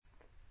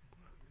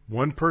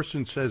One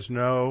person says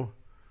no,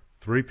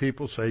 3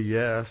 people say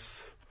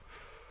yes.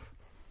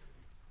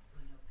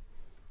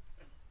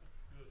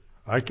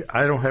 I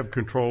don't have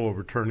control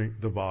over turning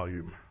the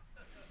volume,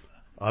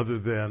 other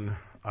than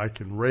I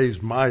can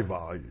raise my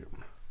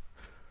volume.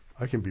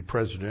 I can be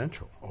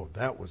presidential. Oh,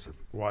 that was a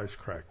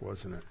wisecrack,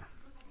 wasn't it?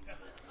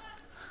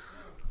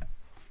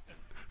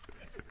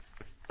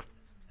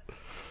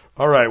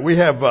 All right, we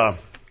have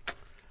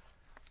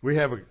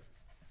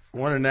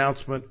one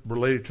announcement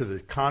related to the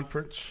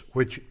conference,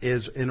 which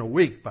is in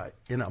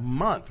a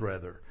month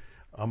rather.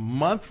 A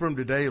month from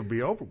today it'll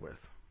be over with,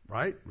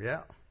 right?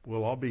 Yeah,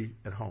 we'll all be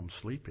at home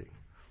sleeping.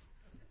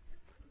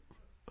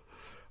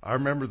 I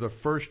remember the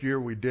first year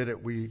we did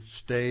it, we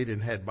stayed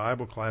and had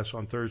Bible class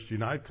on Thursday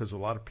night because a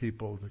lot of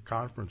people at the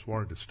conference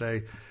wanted to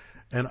stay,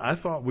 and I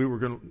thought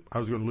I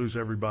was going to lose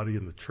everybody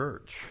in the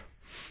church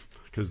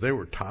because they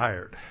were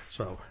tired.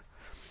 So,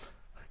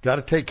 got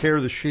to take care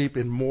of the sheep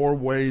in more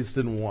ways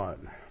than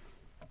one.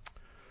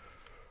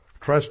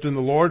 Trust in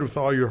the Lord with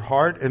all your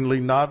heart and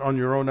lean not on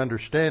your own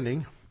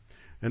understanding.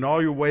 In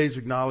all your ways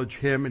acknowledge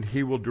Him, and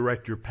He will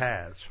direct your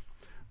paths.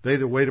 They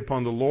that wait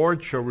upon the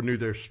Lord shall renew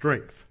their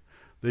strength.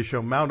 They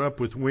shall mount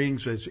up with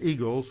wings as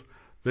eagles.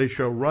 They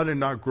shall run and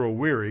not grow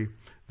weary.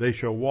 They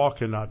shall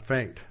walk and not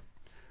faint.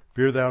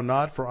 Fear thou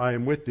not, for I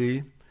am with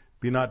thee.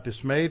 Be not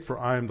dismayed, for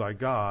I am thy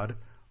God.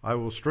 I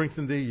will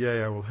strengthen thee,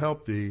 yea, I will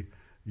help thee.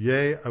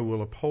 Yea, I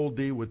will uphold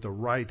thee with the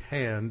right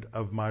hand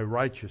of my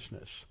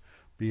righteousness.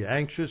 Be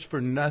anxious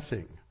for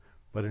nothing,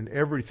 but in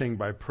everything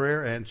by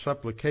prayer and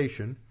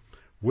supplication,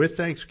 with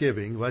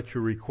thanksgiving, let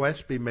your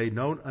requests be made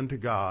known unto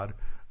God,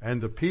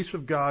 and the peace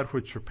of God,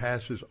 which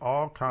surpasses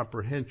all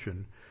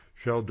comprehension,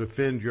 shall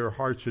defend your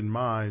hearts and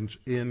minds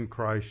in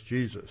Christ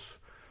Jesus.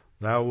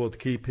 Thou wilt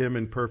keep him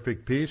in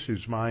perfect peace,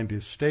 whose mind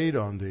is stayed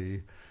on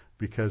thee,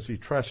 because he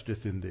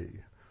trusteth in thee.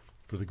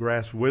 For the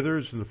grass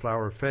withers and the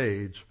flower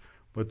fades,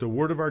 but the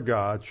word of our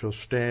God shall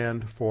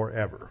stand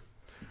forever.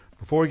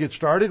 Before we get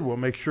started, we'll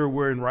make sure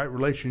we're in right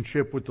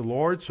relationship with the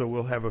Lord, so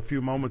we'll have a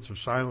few moments of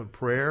silent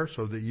prayer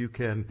so that you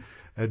can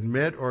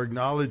admit or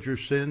acknowledge your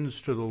sins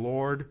to the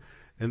Lord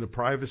in the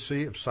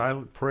privacy of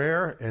silent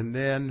prayer, and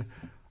then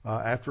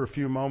after a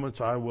few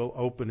moments I will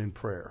open in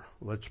prayer.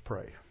 Let's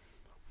pray.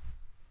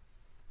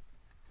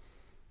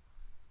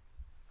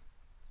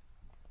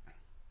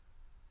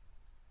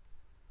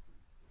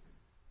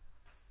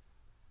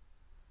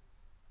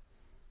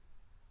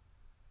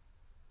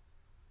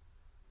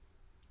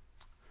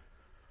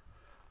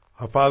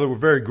 Father, we're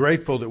very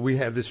grateful that we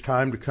have this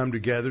time to come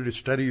together to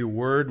study your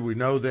word. We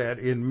know that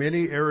in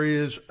many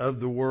areas of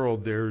the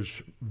world there's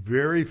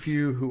very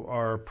few who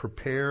are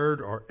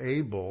prepared or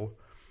able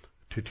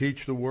to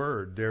teach the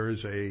word. There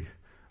is a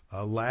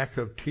lack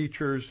of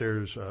teachers.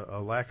 There's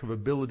a lack of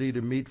ability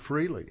to meet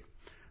freely.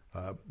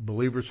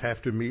 Believers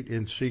have to meet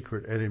in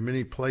secret, and in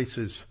many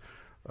places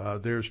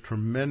there's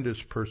tremendous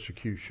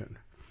persecution.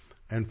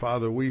 And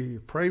Father, we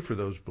pray for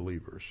those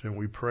believers, and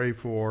we pray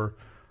for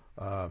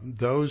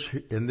those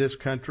in this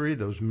country,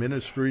 those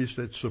ministries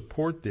that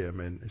support them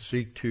and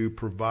seek to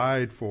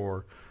provide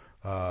for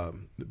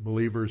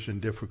believers in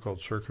difficult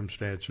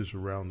circumstances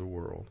around the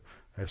world,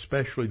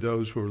 especially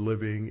those who are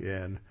living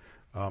in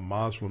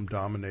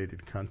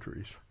Muslim-dominated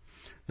countries.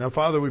 Now,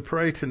 Father, we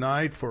pray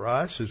tonight for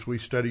us as we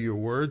study your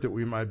word that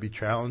we might be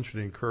challenged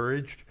and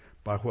encouraged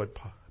by what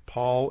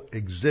Paul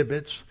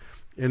exhibits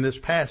in this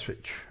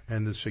passage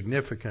and the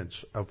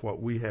significance of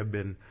what we have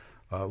been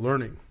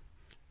learning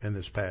in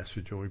this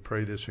passage, and we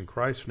pray this in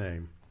Christ's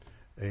name.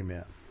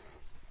 Amen.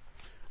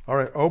 All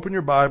right, open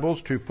your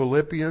Bibles to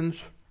Philippians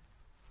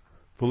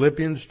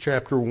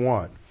chapter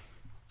 1.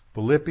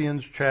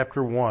 Philippians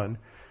chapter 1,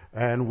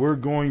 and we're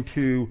going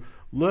to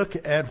look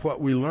at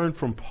what we learned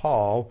from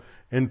Paul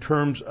in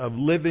terms of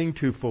living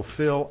to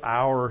fulfill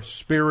our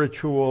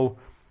spiritual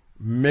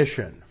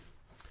mission.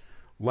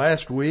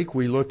 Last week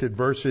we looked at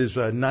verses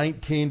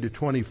 19 to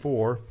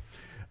 24,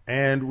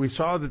 and we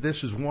saw that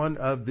this is one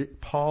of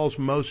Paul's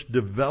most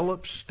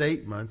developed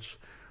statements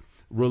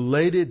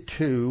related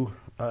to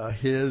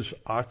his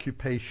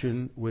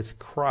occupation with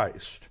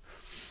Christ.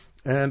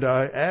 And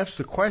I asked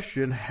the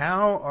question,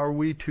 how are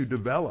we to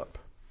develop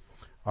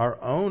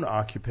our own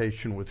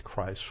occupation with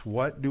Christ?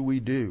 What do we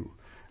do?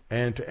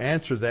 And to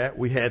answer that,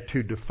 we had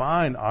to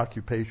define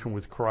occupation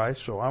with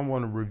Christ. So I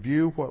want to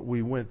review what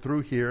we went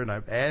through here, and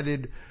I've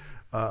added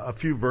a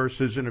few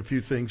verses and a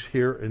few things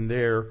here and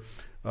there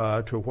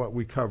to what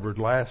we covered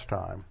last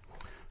time.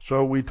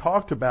 So we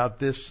talked about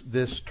this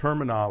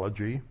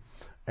terminology,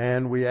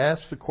 and we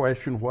asked the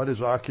question, what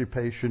does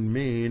occupation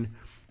mean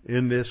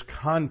in this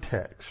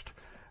context?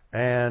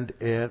 And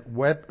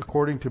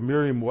according to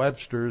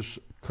Merriam-Webster's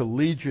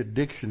Collegiate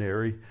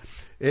Dictionary,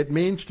 it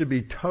means to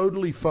be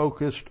totally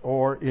focused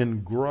or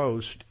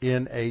engrossed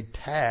in a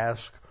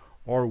task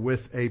or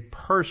with a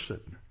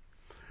person.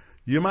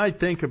 You might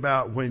think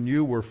about when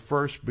you were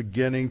first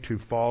beginning to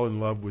fall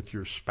in love with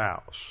your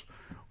spouse,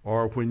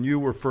 or when you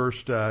were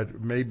first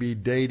maybe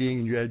dating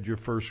and you had your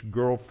first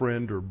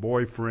girlfriend or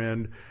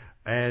boyfriend,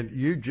 and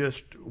you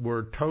just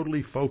were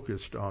totally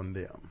focused on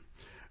them.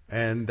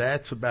 And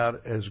that's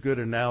about as good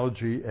an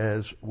analogy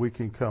as we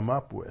can come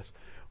up with.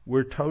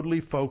 We're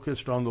totally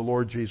focused on the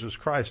Lord Jesus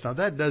Christ. Now,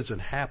 that doesn't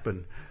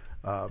happen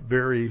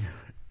very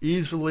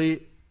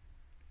easily,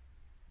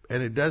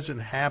 and it doesn't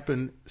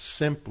happen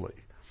simply.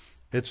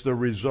 It's the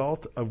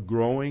result of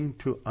growing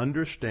to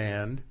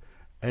understand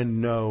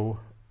and know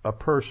a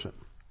person.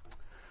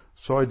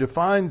 So I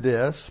define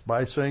this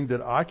by saying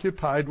that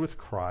occupied with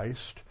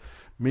Christ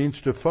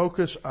means to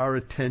focus our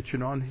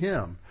attention on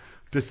Him,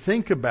 to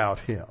think about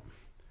Him.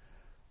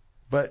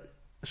 But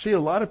see, a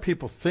lot of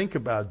people think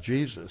about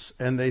Jesus,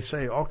 and they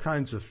say all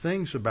kinds of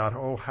things about,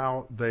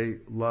 how they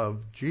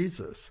love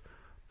Jesus.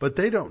 But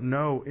they don't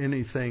know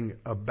anything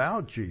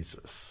about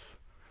Jesus.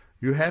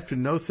 You have to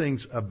know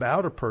things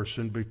about a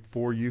person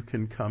before you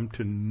can come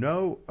to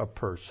know a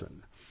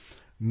person.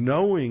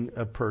 Knowing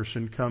a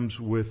person comes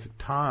with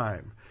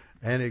time,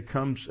 and it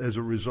comes as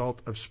a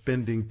result of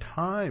spending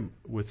time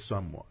with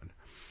someone.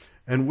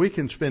 And we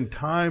can spend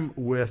time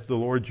with the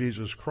Lord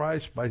Jesus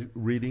Christ by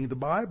reading the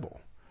Bible.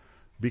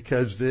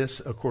 Because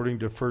this, according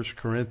to 1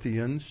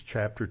 Corinthians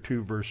chapter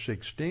 2, verse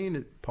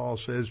 16, Paul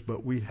says,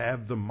 but we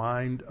have the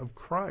mind of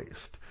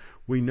Christ.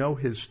 We know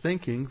His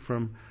thinking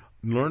from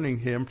learning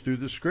Him through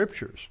the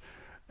Scriptures.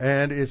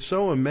 And it's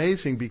so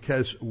amazing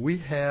because we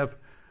have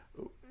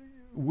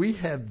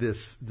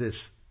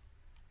this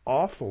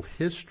awful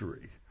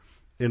history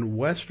in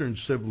Western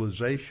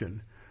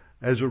civilization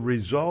as a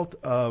result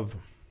of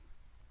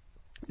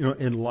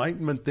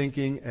Enlightenment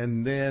thinking,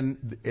 and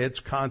then its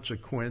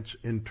consequence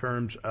in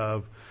terms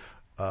of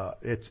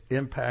its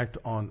impact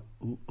on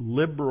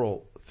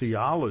liberal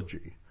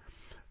theology.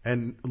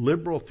 And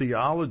liberal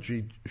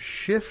theology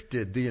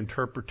shifted the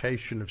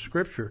interpretation of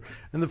Scripture.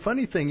 And the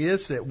funny thing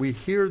is that we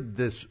hear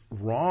this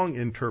wrong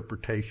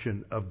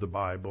interpretation of the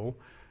Bible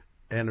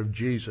and of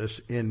Jesus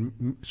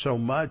in so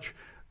much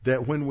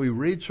that when we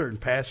read certain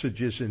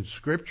passages in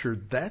Scripture,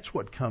 that's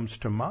what comes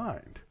to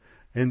mind.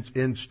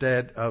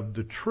 Instead of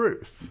the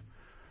truth.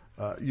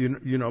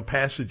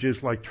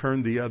 Passages like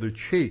turn the other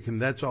cheek,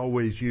 and that's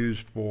always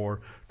used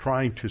for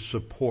trying to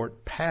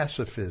support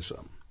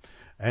pacifism,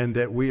 and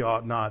that we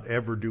ought not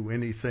ever do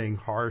anything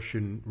harsh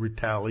in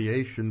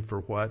retaliation for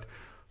what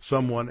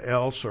someone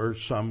else or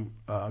some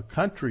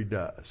country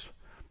does.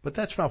 But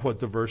that's not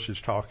what the verse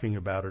is talking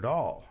about at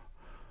all.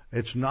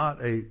 It's not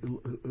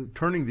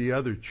turning the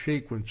other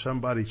cheek when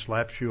somebody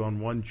slaps you on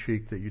one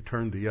cheek that you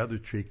turn the other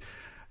cheek.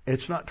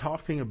 It's not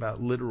talking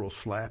about literal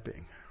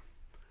slapping.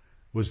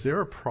 Was there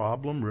a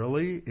problem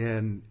really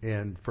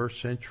in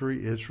first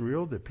century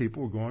Israel that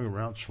people were going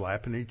around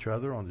slapping each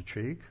other on the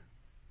cheek?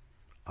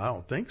 I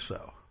don't think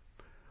so.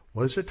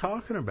 What is it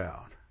talking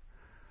about?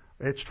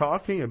 It's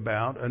talking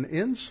about an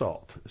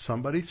insult.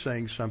 Somebody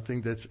saying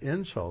something that's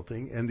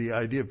insulting, and the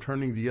idea of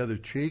turning the other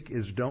cheek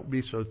is don't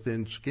be so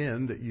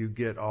thin-skinned that you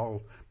get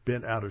all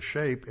bent out of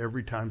shape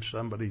every time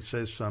somebody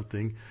says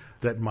something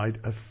that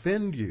might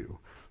offend you.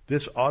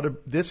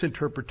 This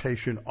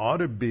interpretation ought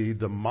to be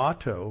the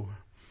motto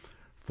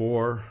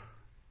for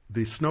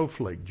the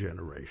snowflake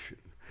generation,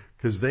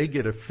 because they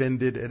get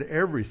offended at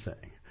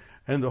everything.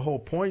 And the whole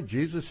point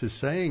Jesus is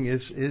saying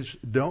is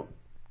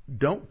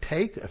don't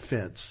take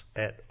offense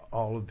at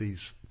all of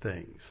these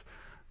things,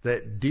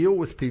 that deal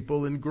with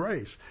people in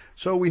grace.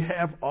 So we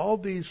have all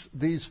these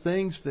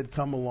things that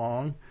come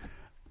along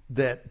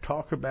that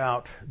talk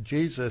about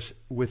Jesus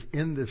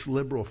within this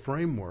liberal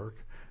framework,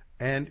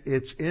 and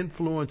it's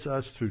influenced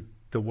us through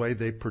the way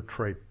they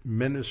portray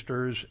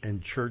ministers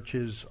and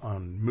churches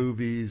on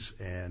movies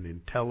and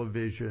in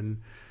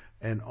television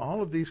and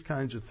all of these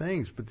kinds of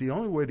things. But the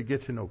only way to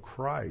get to know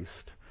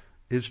Christ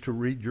is to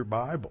read your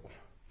Bible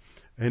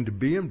and to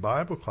be in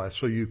Bible class,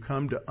 so you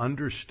come to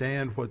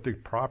understand what the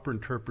proper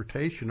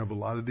interpretation of a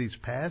lot of these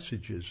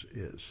passages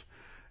is.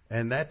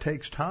 And that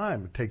takes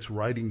time. It takes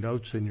writing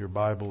notes in your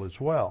Bible as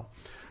well.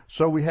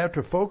 So we have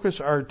to focus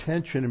our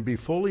attention and be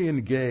fully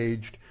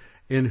engaged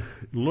in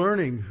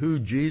learning who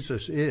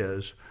Jesus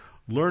is,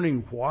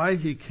 learning why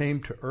He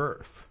came to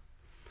earth.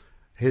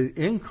 His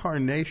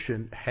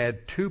incarnation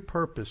had two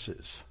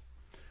purposes.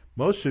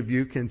 Most of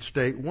you can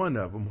state one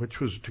of them,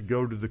 which was to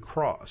go to the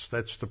cross.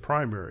 That's the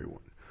primary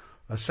one.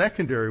 A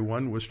secondary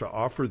one was to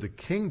offer the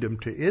kingdom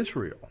to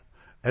Israel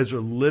as a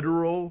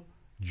literal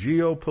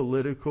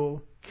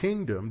geopolitical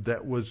kingdom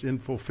that was in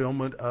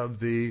fulfillment of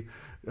the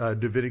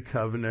Davidic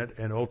covenant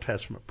and Old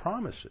Testament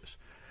promises.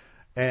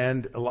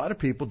 And a lot of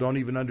people don't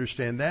even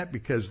understand that,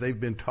 because they've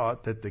been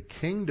taught that the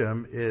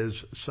kingdom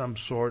is some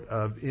sort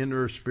of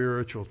inner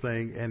spiritual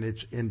thing and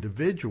it's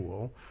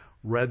individual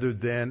rather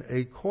than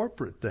a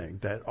corporate thing.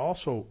 That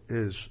also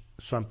is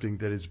something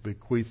that is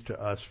bequeathed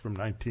to us from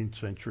 19th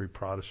century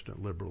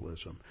Protestant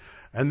liberalism.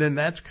 And then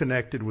that's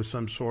connected with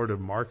some sort of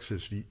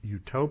Marxist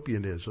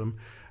utopianism,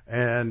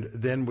 and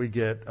then we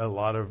get a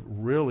lot of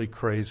really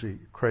crazy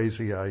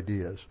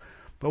ideas.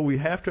 But we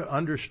have to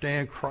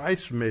understand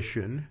Christ's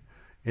mission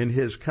in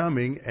His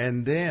coming,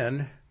 and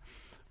then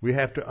We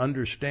have to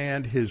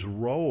understand his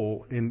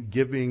role in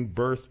giving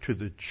birth to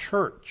the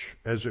church,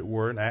 as it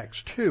were, in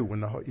Acts 2,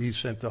 when he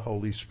sent the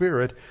Holy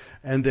Spirit,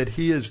 and that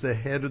he is the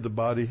head of the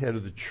body, head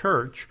of the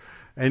church,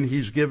 and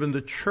he's given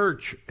the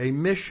church a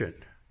mission.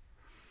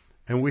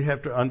 And we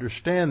have to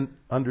understand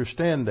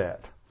that.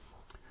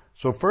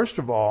 So first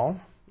of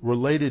all,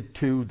 related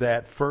to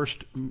that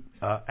first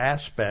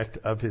aspect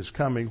of his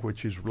coming,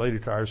 which is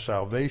related to our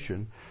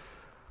salvation,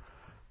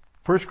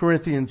 1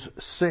 Corinthians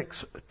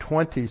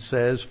 6:20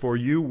 says, "For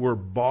you were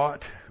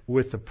bought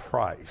with a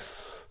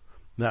price."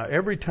 Now,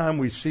 every time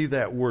we see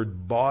that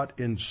word bought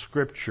in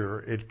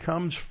Scripture, it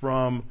comes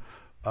from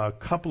a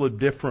couple of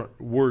different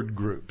word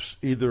groups.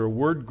 Either a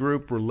word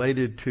group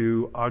related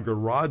to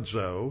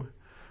agorazo,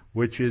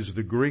 which is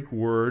the Greek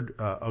word,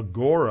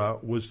 agora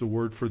was the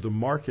word for the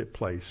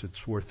marketplace.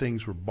 It's where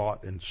things were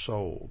bought and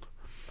sold.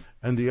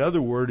 And the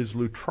other word is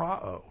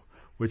lutrao,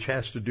 which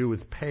has to do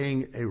with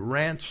paying a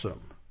ransom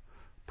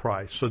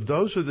price. So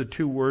those are the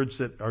two words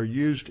that are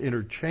used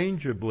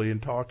interchangeably in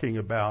talking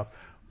about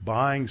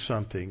buying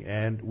something,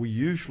 and we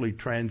usually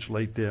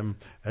translate them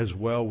as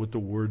well with the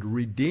word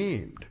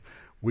redeemed.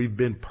 We've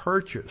been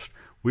purchased.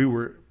 We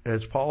were,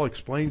 as Paul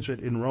explains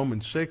it in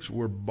Romans 6,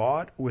 we're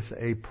bought with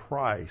a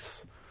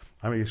price.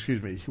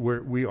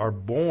 We are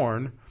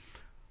born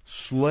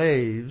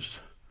slaves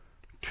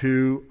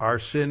to our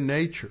sin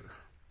nature,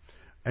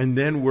 and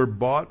then we're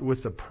bought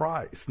with a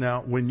price.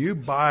 Now, when you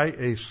buy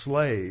a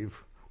slave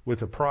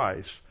with a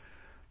price,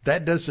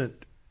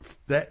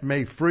 that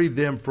may free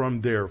them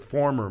from their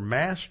former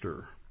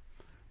master,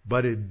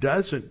 but it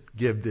doesn't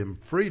give them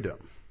freedom,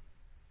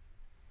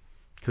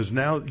 because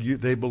now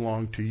they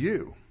belong to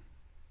you.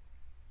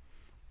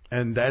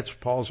 And that's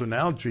Paul's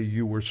analogy.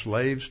 You were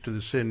slaves to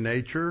the sin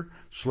nature,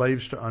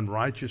 slaves to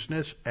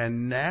unrighteousness,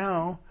 and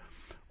now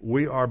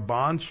we are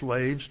bond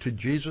slaves to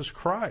Jesus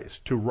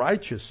Christ, to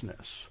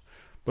righteousness.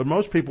 But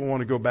most people want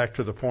to go back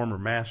to the former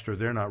master.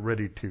 They're not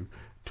ready to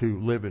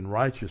live in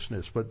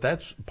righteousness. But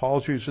that's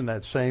Paul's using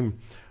that same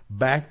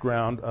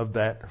background of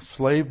that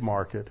slave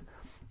market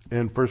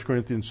in 1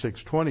 Corinthians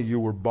 6:20.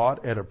 You were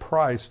bought at a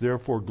price,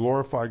 therefore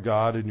glorify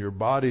God in your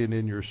body and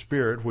in your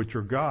spirit, which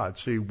are God.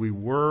 See,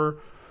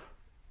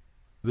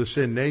 the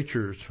sin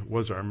nature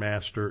was our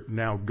master.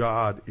 Now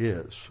God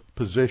is,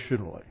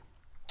 positionally.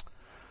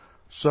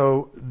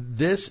 So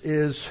this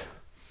is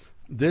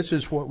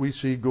what we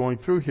see going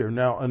through here.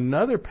 Now,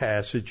 another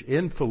passage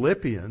in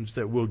Philippians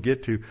that we'll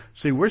get to.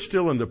 See, we're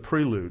still in the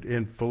prelude.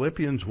 In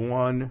Philippians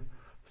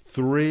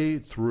 1:3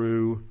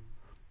 through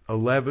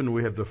 11,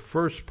 we have the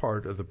first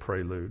part of the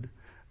prelude.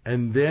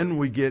 And then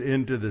we get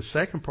into the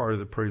second part of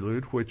the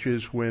prelude, which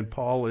is when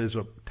Paul is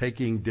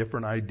taking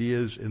different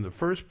ideas in the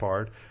first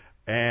part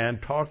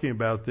and talking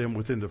about them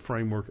within the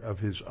framework of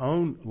his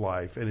own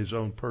life and his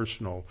own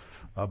personal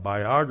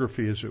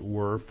biography, as it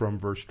were, from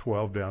verse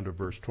 12 down to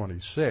verse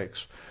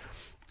 26.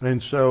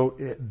 And so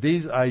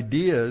these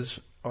ideas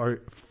are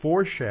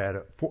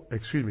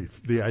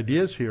the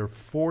ideas here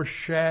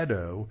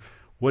foreshadow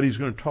what he's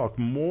going to talk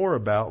more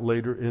about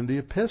later in the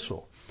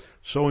epistle.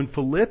 So in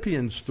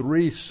Philippians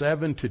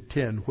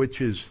 3:7-10,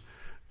 which is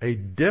a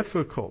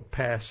difficult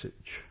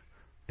passage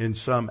in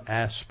some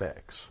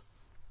aspects,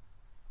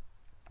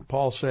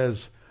 Paul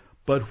says,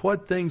 "But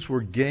what things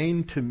were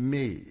gained to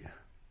me,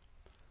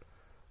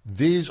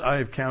 these I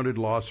have counted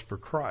loss for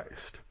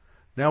Christ."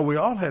 Now, we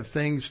all have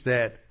things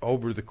that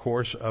over the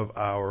course of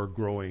our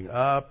growing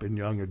up and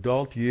young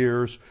adult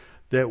years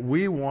that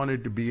we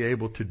wanted to be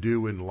able to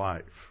do in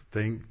life,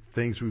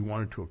 things we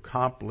wanted to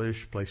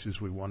accomplish,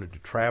 places we wanted to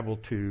travel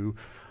to,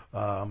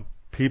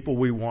 people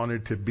we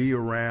wanted to be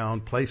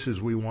around,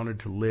 places we wanted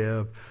to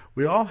live.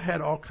 We all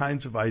had all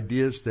kinds of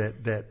ideas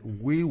that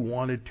we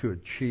wanted to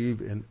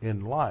achieve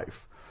in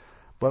life.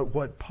 But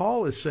what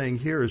Paul is saying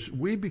here is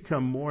we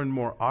become more and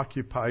more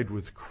occupied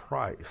with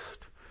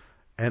Christ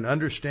and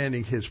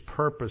understanding his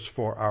purpose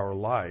for our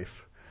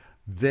life,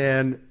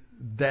 then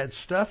that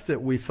stuff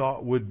that we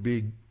thought would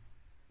be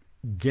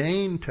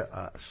gain to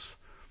us,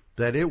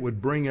 that it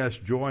would bring us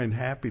joy and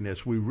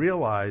happiness, we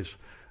realize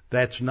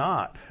that's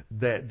not,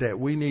 that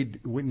we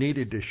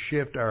needed to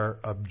shift our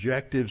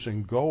objectives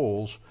and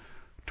goals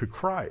to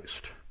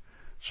Christ.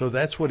 So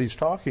that's what he's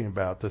talking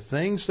about. The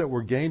things that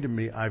were gained to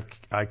me,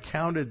 I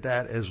counted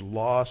that as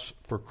loss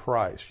for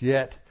Christ.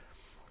 Yet,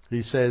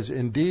 he says,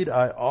 indeed,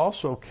 I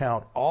also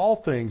count all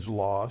things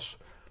loss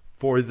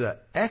for the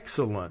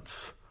excellence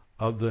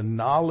of the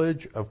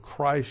knowledge of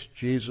Christ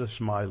Jesus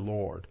my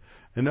Lord.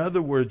 In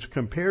other words,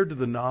 compared to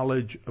the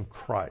knowledge of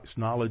Christ,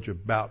 knowledge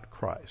about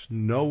Christ,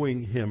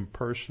 knowing him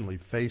personally,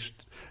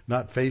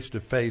 not face to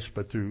face,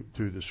 but through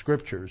the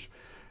scriptures,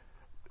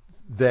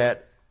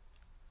 that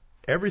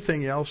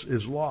everything else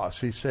is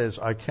lost. He says,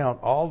 I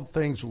count all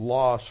things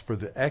lost for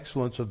the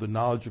excellence of the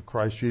knowledge of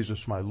Christ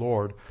Jesus my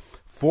Lord,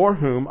 for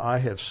whom I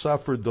have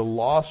suffered the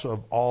loss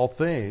of all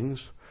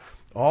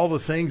the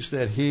things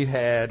that he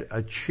had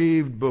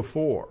achieved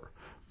before.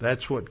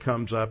 That's what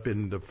comes up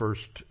in the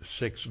first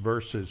 6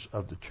 verses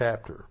of the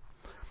chapter.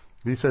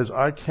 He says,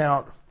 I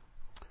count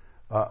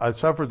I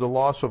suffered the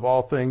loss of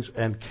all things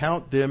and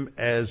count them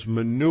as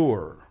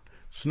manure.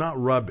 It's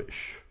not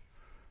rubbish.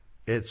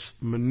 It's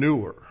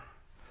manure.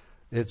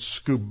 It's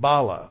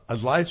skubala. A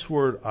nice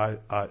word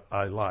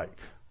I like.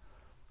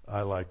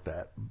 I like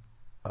that.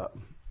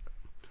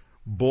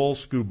 Bull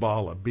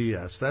skubala,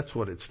 BS. That's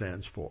what it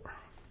stands for.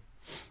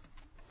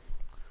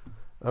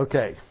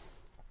 Okay.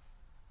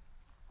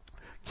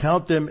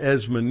 Count them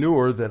as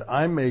manure that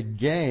I may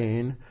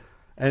gain.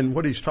 And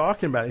what he's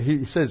talking about,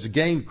 he says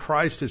gain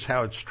Christ is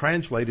how it's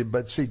translated,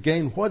 but see,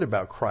 gain what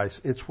about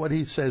Christ? It's what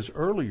he says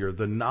earlier,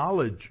 the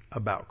knowledge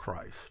about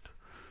Christ.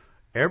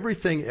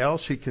 Everything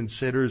else he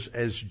considers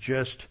as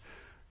just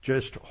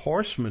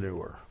horse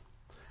manure.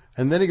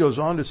 And then he goes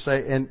on to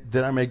say, and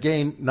that I may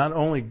gain, not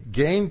only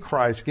gain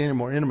Christ, gain a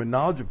more intimate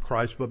knowledge of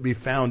Christ, but be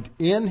found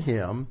in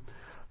him,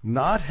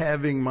 not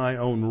having my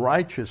own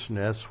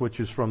righteousness, which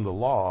is from the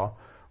law,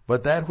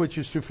 but that which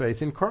is through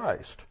faith in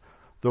Christ.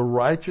 The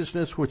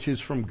righteousness which is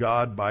from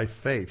God by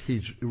faith.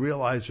 He's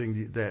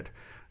realizing that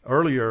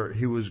earlier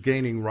he was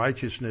gaining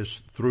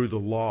righteousness through the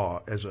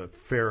law as a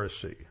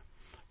Pharisee.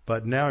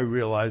 But now he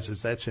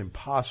realizes that's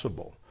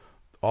impossible.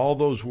 All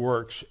those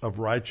works of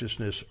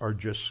righteousness are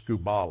just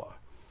skubala.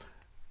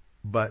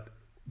 But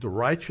the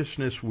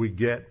righteousness we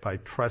get by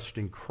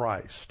trusting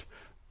Christ,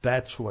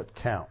 that's what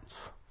counts.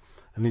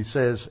 And he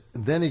says,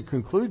 then he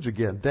concludes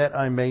again, that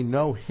I may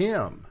know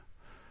him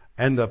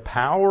and the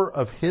power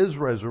of his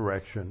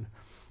resurrection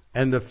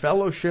and the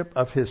fellowship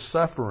of his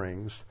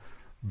sufferings,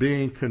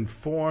 being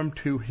conformed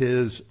to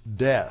his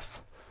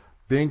death.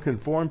 Being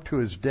conformed to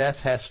his death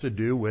has to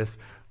do with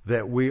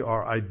that we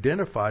are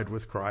identified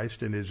with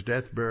Christ in his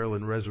death, burial,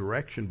 and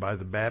resurrection by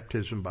the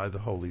baptism by the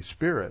Holy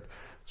Spirit.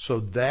 So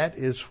that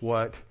is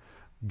what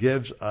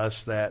gives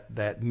us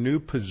that new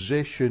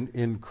position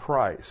in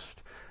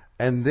Christ.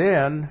 And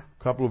then,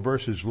 a couple of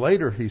verses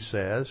later, he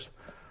says,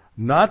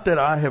 not that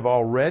I have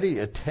already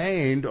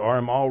attained or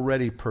am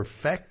already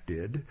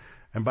perfected.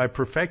 And by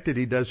perfected,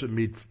 he doesn't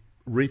mean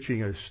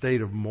reaching a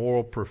state of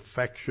moral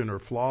perfection or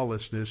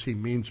flawlessness. He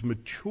means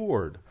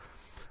matured.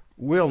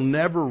 We'll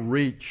never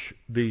reach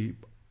the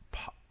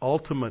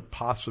ultimate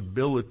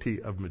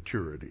possibility of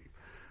maturity.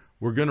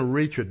 We're going to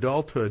reach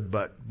adulthood,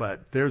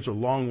 but there's a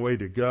long way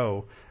to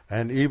go.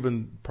 And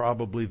even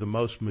probably the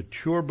most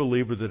mature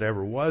believer that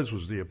ever was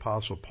the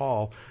Apostle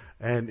Paul.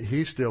 And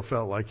he still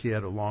felt like he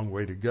had a long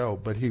way to go,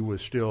 but he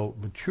was still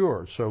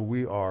mature. So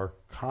we are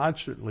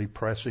constantly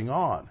pressing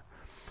on.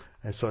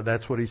 And so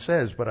that's what he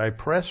says. But I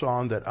press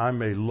on that I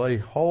may lay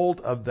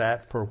hold of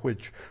that for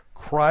which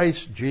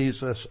Christ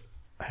Jesus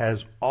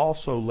has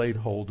also laid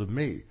hold of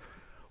me.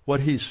 What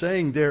he's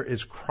saying there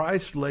is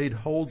Christ laid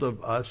hold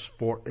of us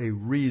for a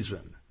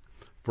reason,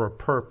 for a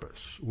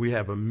purpose. We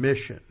have a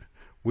mission.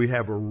 We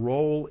have a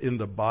role in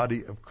the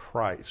body of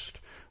Christ.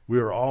 We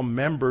are all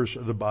members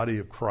of the body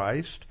of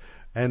Christ,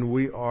 and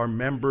we are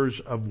members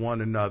of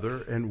one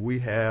another, and we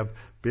have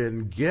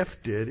been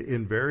gifted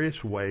in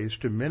various ways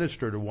to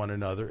minister to one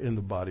another in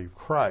the body of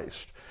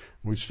Christ.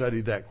 We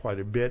studied that quite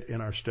a bit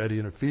in our study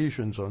in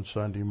Ephesians on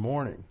Sunday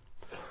morning.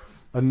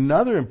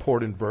 Another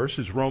important verse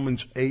is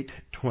Romans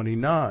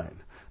 8:29.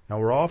 Now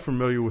we're all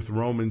familiar with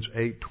Romans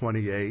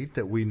 8:28,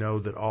 that we know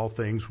that all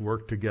things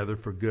work together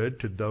for good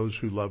to those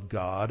who love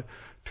God,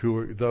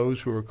 to those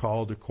who are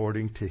called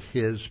according to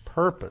his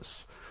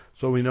purpose.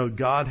 So we know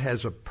God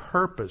has a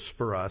purpose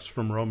for us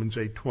from Romans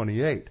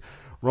 8:28.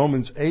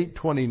 Romans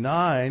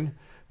 8:29,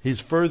 he's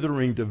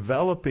furthering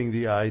developing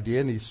the idea,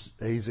 and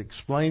he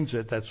explains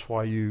it. That's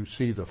why you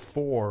see the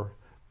for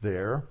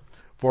there.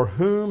 For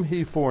whom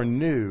he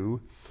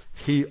foreknew,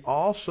 he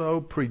also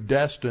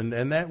predestined,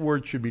 and that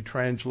word should be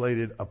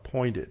translated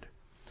appointed.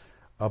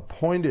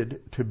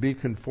 Appointed to be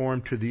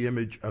conformed to the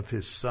image of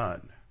his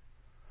Son.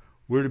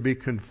 We're to be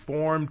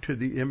conformed to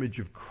the image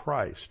of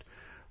Christ.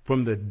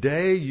 From the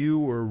day you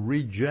were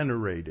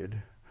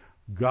regenerated,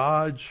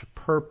 God's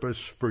purpose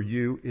for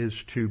you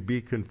is to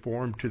be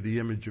conformed to the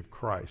image of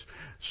Christ.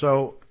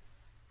 So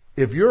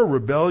if you're a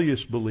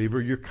rebellious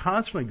believer, you're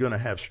constantly going to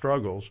have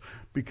struggles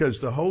because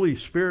the Holy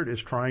Spirit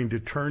is trying to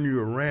turn you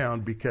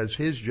around, because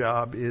his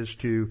job is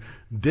to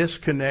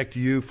disconnect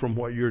you from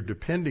what you're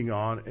depending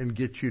on and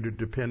get you to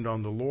depend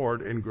on the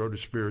Lord and grow to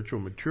spiritual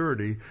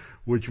maturity,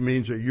 which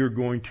means that you're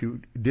going to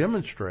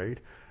demonstrate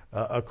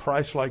a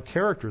Christ-like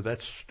character.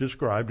 That's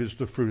described as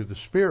the fruit of the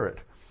Spirit.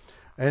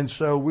 And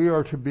so we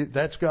are to be,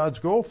 that's God's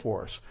goal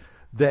for us,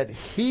 that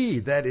he,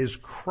 that is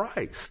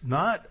Christ,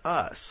 not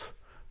us,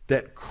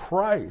 that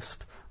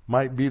Christ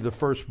might be the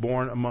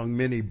firstborn among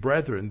many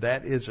brethren.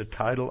 That is a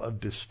title of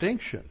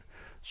distinction.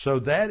 So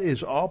that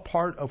is all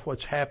part of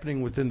what's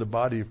happening within the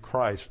body of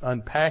Christ.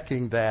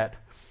 Unpacking that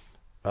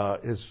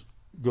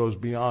goes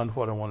beyond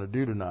what I want to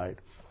do tonight.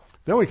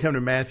 Then we come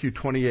to Matthew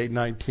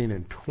 28:19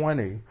 and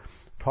 20.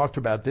 Talked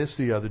about this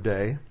the other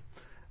day.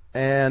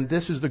 And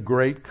this is the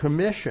Great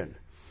Commission.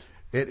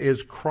 It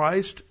is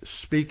Christ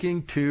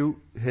speaking to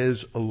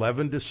his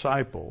 11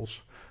 disciples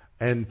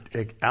and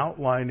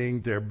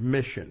outlining their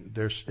mission.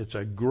 It's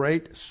a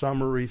great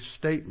summary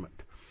statement.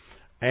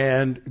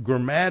 And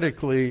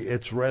grammatically,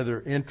 it's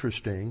rather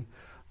interesting.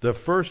 The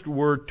first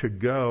word to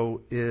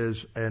go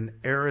is an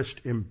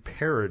aorist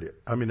imperative.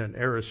 An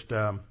aorist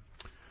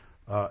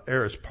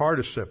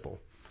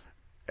participle,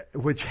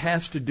 which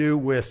has to do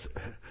with,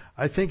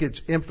 I think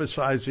it's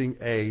emphasizing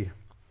it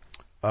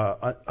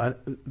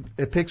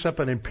picks up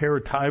an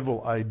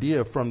imperatival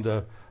idea from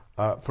the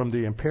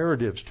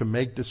imperatives to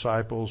make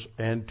disciples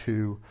and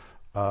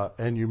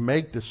you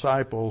make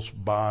disciples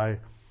by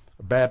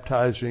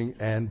baptizing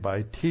and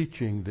by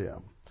teaching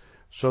them.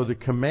 So the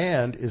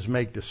command is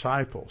make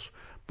disciples.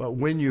 But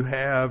when you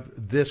have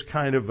this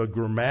kind of a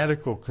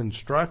grammatical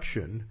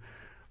construction,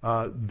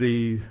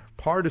 the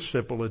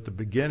participle at the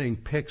beginning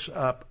picks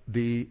up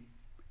the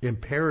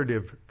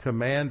imperative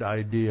command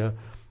idea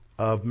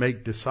of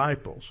make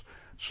disciples.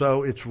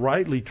 So it's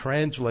rightly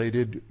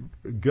translated,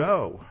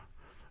 go.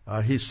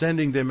 He's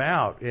sending them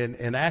out.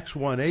 In Acts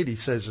 1:8, he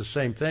says the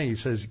same thing. He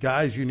says,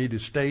 guys, you need to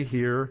stay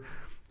here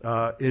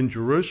in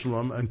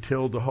Jerusalem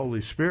until the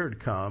Holy Spirit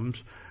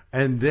comes,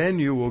 and then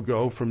you will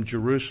go from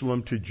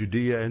Jerusalem to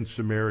Judea and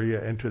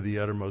Samaria and to the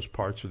uttermost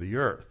parts of the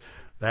earth.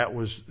 That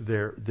was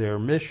their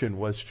mission,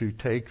 was to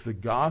take the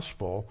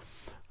gospel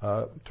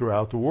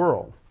throughout the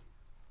world.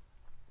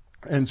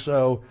 And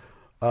so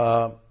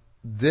the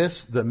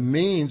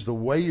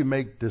way you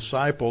make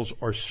disciples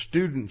or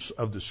students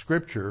of the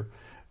Scripture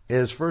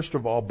is, first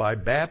of all, by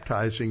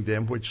baptizing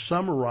them, which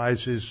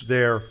summarizes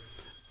their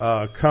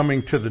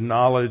coming to the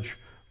knowledge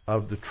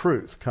of the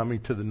truth, coming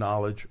to the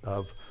knowledge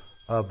of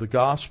the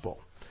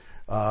gospel.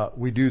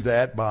 We do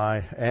that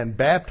and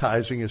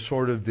baptizing is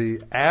sort of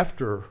the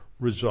after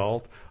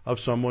result of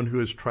someone who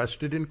has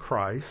trusted in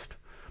Christ,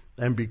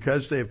 and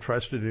because they have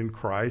trusted in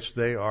Christ,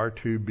 they are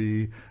to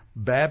be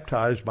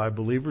baptized by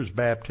believers'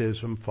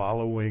 baptism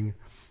following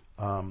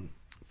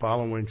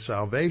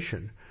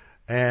salvation.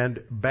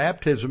 And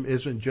baptism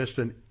isn't just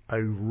a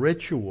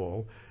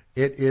ritual,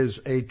 it is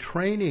a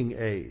training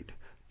aid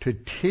to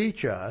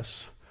teach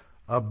us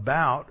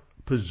about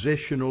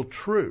positional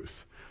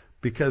truth.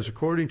 Because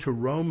according to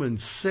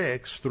Romans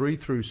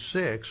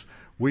 6:3-6,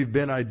 we've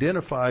been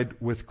identified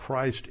with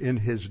Christ in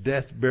his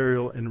death,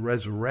 burial, and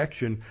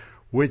resurrection,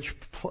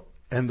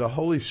 and the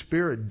Holy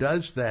Spirit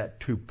does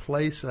that to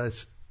place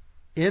us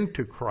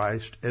into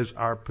Christ as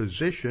our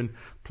position,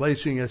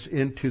 placing us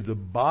into the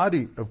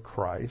body of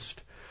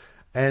Christ.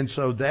 And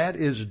so that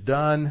is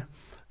done,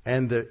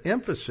 and the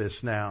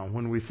emphasis now,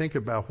 when we think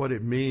about what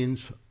it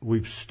means,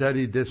 we've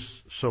studied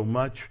this so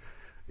much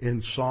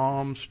in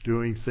Psalms,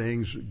 doing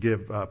things,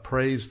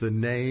 praise the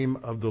name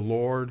of the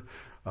Lord.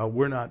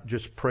 We're not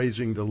just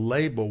praising the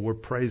label, we're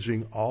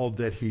praising all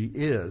that he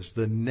is.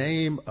 The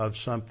name of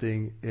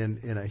something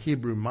in a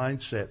Hebrew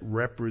mindset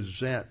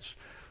represents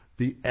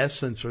the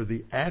essence or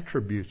the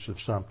attributes of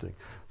something.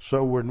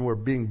 So when we're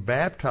being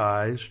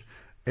baptized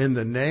in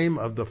the name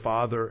of the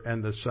Father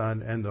and the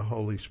Son and the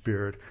Holy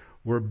Spirit,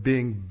 we're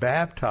being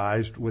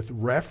baptized with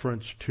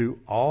reference to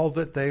all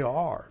that they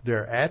are,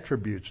 their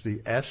attributes,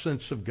 the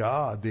essence of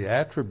God, the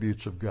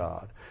attributes of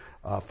God,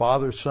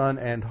 Father, Son,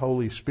 and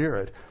Holy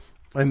Spirit.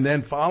 And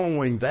then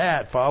following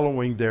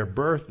their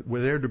birth,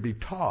 we're there to be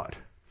taught.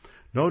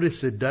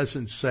 Notice it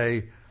doesn't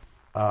say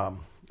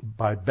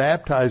by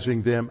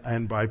baptizing them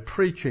and by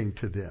preaching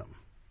to them.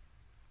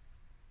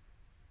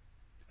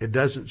 It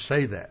doesn't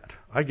say that.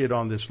 I get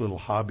on this little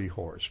hobby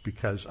horse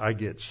because I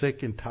get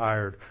sick and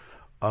tired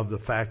of the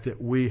fact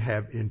that we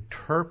have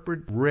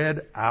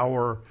read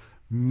our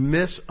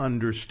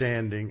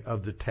misunderstanding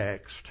of the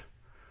text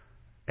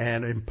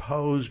and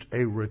imposed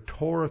a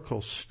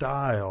rhetorical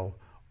style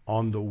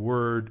on the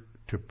word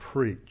to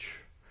preach.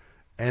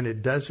 And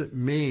it doesn't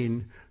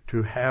mean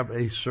to have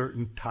a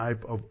certain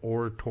type of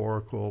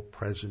oratorical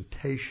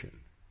presentation.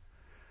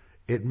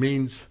 It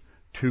means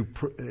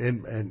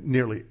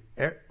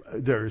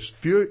there's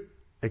few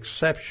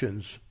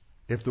exceptions.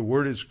 If the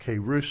word is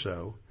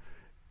kerusso,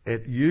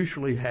 it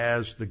usually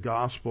has the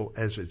gospel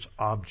as its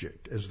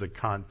object, as the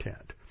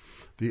content.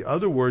 The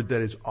other word that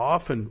is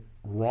often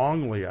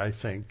wrongly, I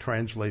think,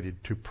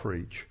 translated to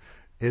preach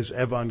is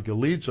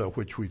evangelizo,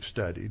 which we've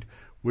studied,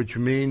 which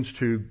means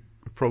to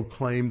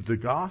proclaim the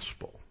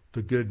gospel,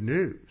 the good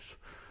news.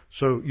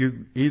 So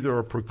you either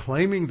are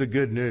proclaiming the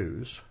good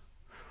news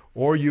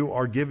or you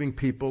are giving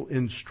people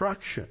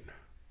instruction.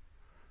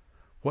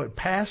 What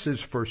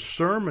passes for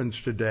sermons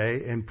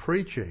today and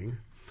preaching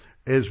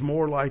is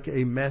more like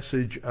a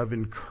message of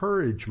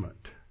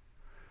encouragement.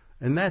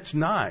 And that's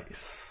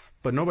nice,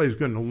 but nobody's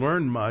going to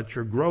learn much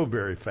or grow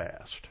very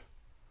fast.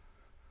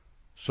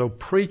 So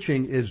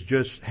preaching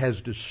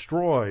has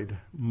destroyed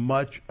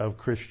much of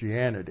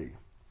Christianity.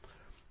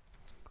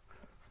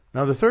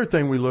 Now the third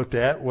thing we looked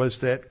at was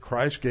that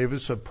Christ gave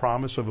us a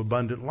promise of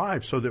abundant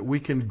life so that we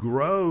can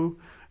grow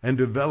and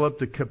develop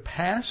the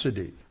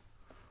capacity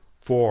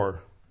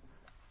for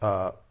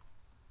an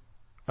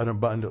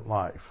abundant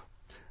life.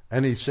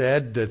 And he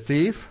said, the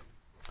thief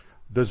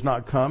does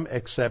not come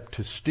except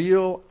to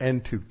steal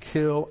and to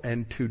kill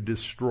and to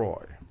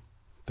destroy.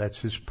 That's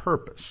his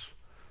purpose.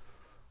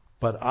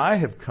 But I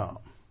have come,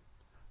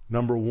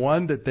 number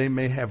one, that they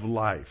may have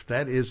life.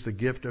 That is the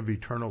gift of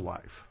eternal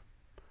life.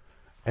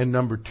 And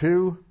number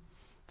two,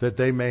 that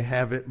they may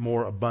have it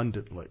more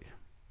abundantly.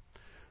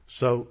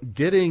 So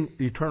getting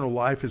eternal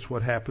life is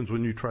what happens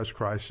when you trust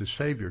Christ as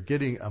Savior.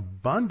 Getting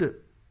abundant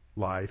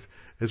life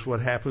is what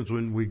happens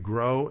when we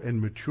grow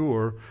and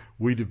mature.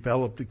 We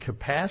develop the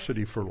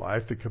capacity for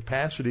life, the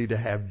capacity to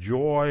have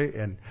joy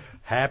and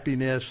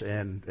happiness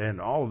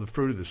and all of the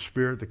fruit of the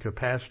Spirit, the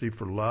capacity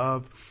for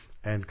love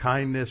and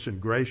kindness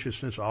and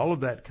graciousness. All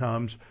of that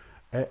comes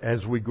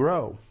as we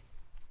grow.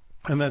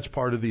 And that's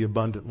part of the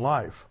abundant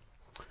life.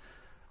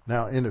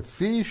 Now, in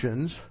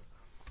Ephesians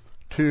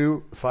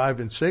 2, 5,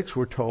 and 6,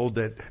 we're told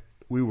that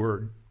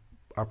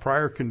our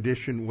prior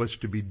condition was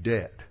to be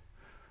dead.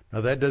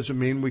 Now, that doesn't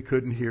mean we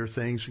couldn't hear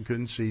things and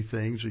couldn't see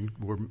things and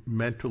were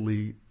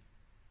mentally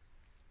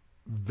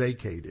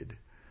vacated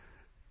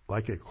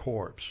like a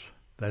corpse.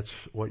 That's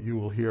what you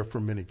will hear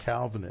from many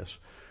Calvinists.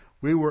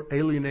 We were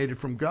alienated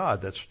from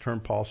God. That's the term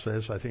Paul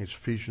says. I think it's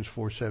Ephesians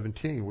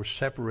 4:17. We're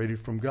separated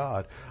from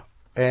God.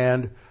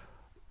 And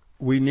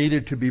we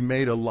needed to be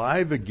made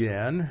alive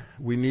again.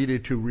 We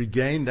needed to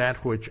regain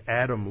that which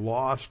Adam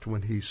lost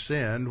when he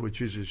sinned,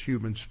 which is his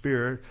human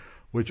spirit,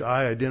 which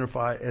I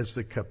identify as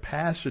the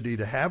capacity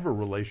to have a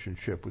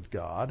relationship with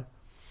God.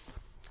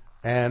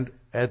 And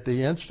at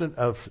the instant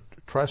of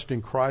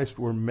trusting Christ,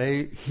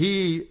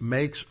 He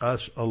makes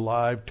us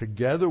alive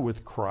together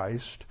with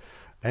Christ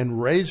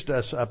and raised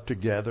us up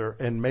together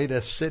and made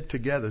us sit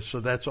together. So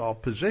that's all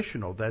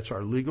positional. That's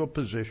our legal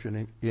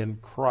positioning in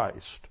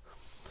Christ.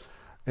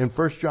 In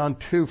 1 John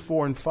 2,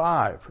 4, and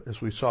 5,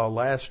 as we saw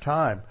last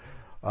time,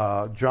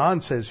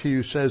 John says, he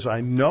who says,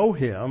 I know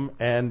him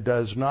and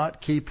does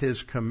not keep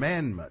his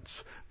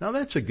commandments. Now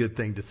that's a good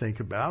thing to think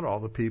about, all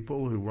the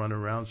people who run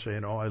around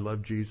saying, oh, I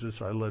love Jesus,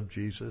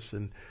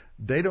 and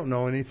they don't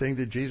know anything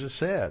that Jesus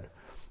said.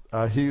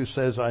 He who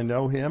says, I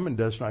know him and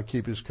does not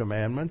keep his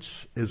commandments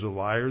is a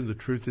liar, the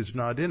truth is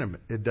not in him.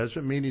 It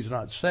doesn't mean he's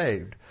not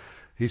saved.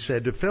 He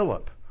said to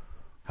Philip,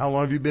 how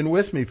long have you been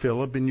with me,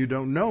 Philip, and you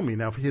don't know me?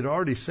 Now, he had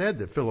already said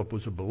that Philip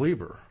was a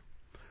believer.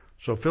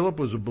 So Philip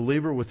was a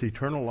believer with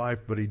eternal life,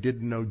 but he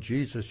didn't know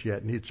Jesus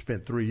yet, and he'd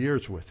spent 3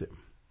 years with him.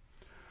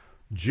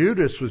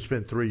 Judas was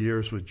spent 3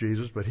 years with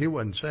Jesus, but he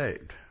wasn't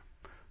saved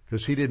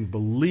because he didn't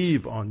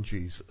believe on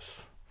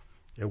Jesus.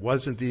 It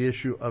wasn't the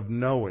issue of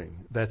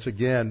knowing. That's,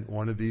 again,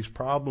 one of these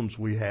problems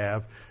we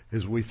have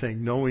is we think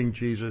knowing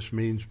Jesus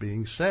means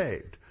being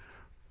saved.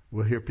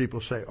 We'll hear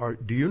people say,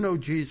 do you know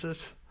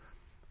Jesus?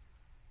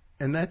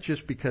 And that's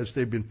just because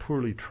they've been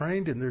poorly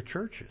trained in their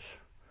churches.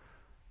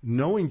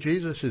 Knowing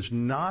Jesus is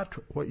not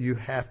what you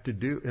have to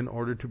do in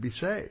order to be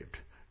saved.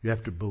 You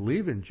have to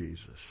believe in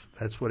Jesus.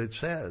 That's what it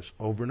says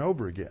over and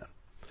over again.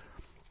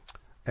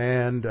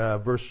 And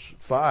verse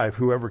 5,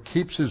 whoever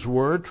keeps his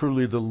word,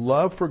 truly the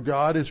love for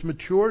God is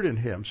matured in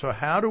him. So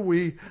how do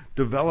we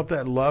develop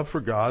that love for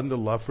God and the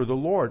love for the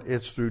Lord?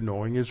 It's through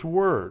knowing his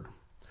word.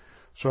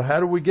 So how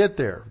do we get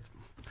there?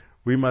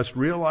 We must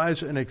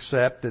realize and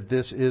accept that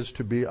this is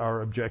to be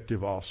our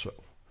objective also,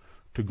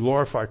 to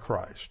glorify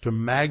Christ, to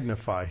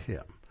magnify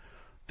him,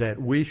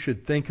 that we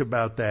should think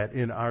about that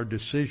in our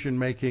decision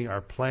making,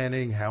 our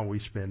planning, how we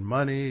spend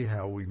money,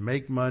 how we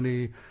make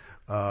money.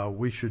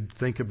 We should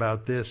think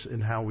about this in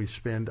how we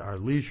spend our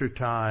leisure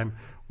time.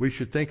 We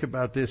should think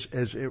about this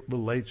as it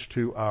relates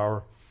to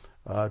our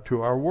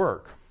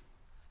work.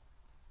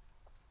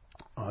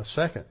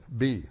 Second,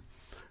 B,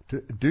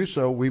 to do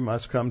so we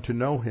must come to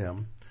know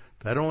him.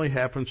 That only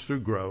happens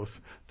through growth.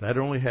 That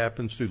only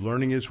happens through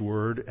learning his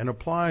word and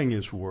applying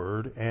his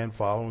word and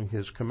following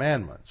his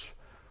commandments.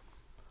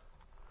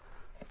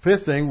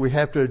 Fifth thing, we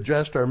have to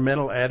adjust our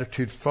mental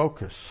attitude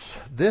focus.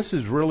 This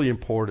is really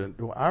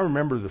important. I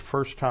remember the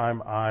first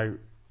time I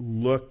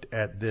looked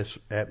at this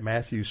at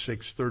Matthew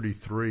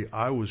 6:33,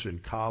 I was in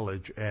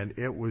college, and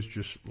it was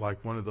just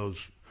like one of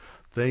those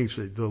things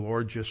that the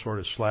Lord just sort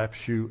of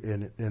slaps you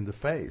in the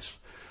face.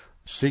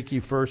 Seek ye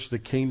first the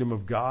kingdom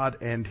of God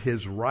and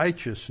his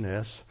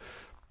righteousness,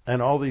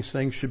 and all these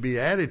things should be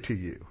added to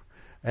you.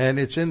 And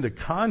it's in the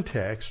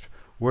context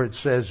where it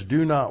says,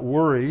 do not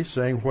worry,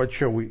 saying, what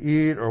shall we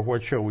eat, or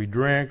what shall we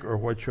drink, or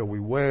what shall we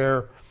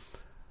wear?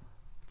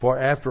 For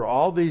after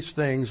all these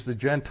things the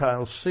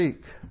Gentiles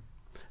seek.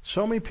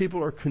 So many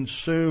people are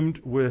consumed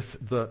with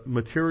the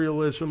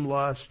materialism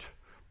lust,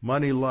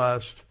 money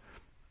lust,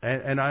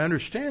 and I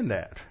understand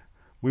that.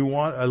 We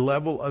want a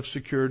level of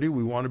security.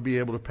 We want to be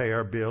able to pay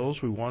our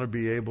bills. We want to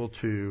be able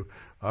to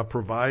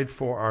provide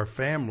for our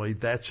family.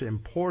 That's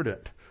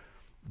important.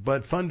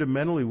 But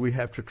fundamentally, we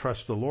have to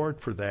trust the Lord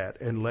for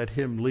that and let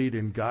him lead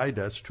and guide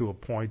us to a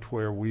point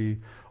where we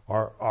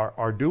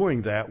are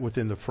doing that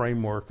within the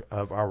framework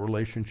of our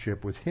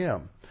relationship with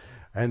him.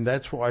 And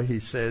that's why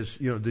he says,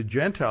 the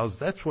Gentiles,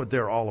 that's what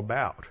they're all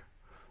about.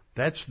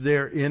 That's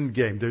their end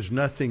game. There's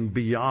nothing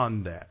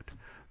beyond that.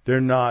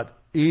 They're not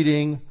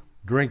eating,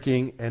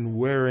 drinking, and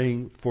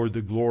wearing for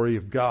the glory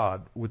of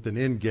God with an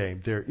end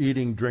game. They're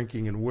eating,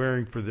 drinking, and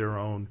wearing for their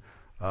own,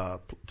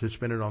 to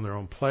spend it on their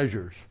own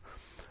pleasures.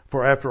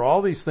 For after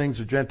all these things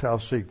the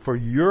Gentiles seek, for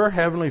your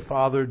heavenly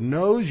Father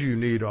knows you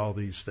need all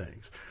these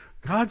things.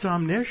 God's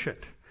omniscient.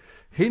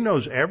 He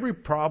knows every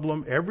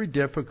problem, every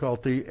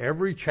difficulty,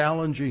 every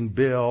challenging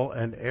bill,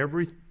 and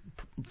every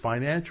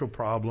financial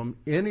problem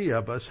any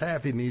of us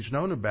have, and He's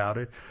known about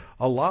it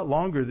a lot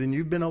longer than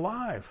you've been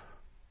alive.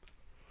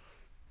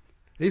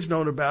 He's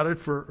known about it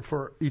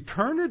for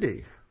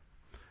eternity.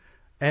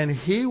 And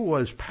He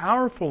was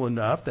powerful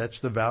enough, that's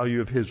the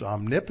value of His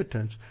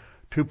omnipotence,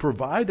 to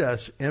provide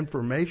us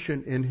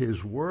information in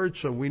His Word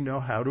so we know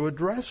how to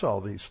address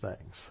all these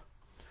things.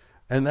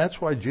 And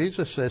that's why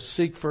Jesus says,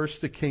 seek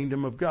first the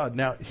kingdom of God.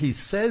 Now, He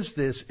says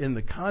this in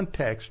the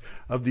context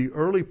of the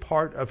early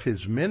part of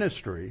His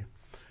ministry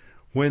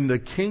when the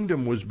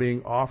kingdom was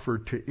being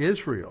offered to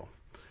Israel.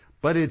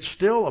 But it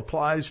still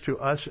applies to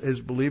us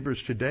as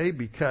believers today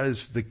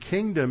because the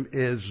kingdom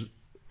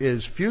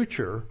is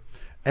future,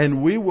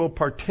 and we will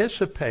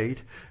participate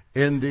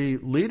in the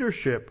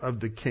leadership of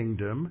the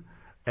kingdom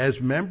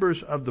as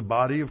members of the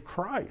body of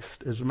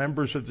Christ, as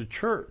members of the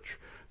church.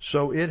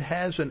 So it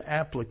has an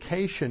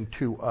application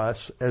to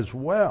us as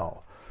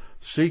well.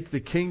 Seek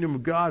the kingdom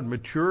of God,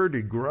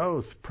 maturity,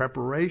 growth,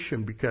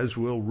 preparation, because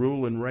we'll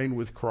rule and reign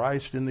with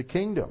Christ in the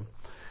kingdom.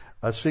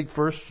 Seek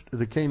first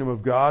the kingdom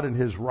of God and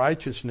His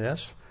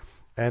righteousness,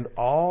 and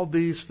all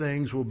these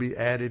things will be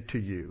added to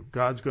you.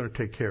 God's going to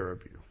take care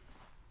of you.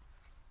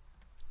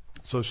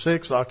 So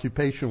 6,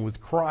 occupation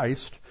with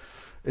Christ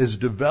is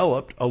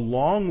developed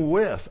along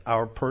with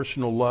our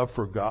personal love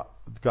for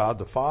God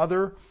the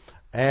Father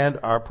and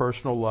our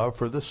personal love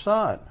for the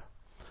Son.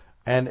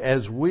 And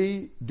as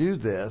we do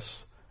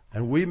this,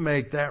 and we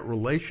make that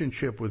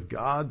relationship with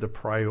God the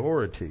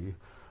priority,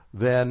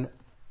 then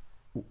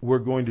we're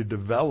going to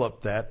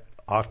develop that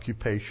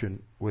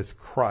occupation with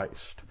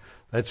Christ.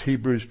 That's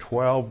Hebrews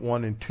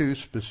 12:1 and 2,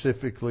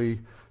 specifically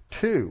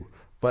 2.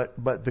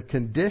 But the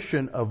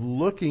condition of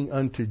looking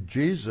unto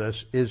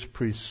Jesus is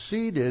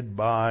preceded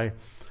by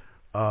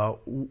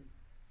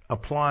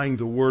applying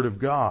the Word of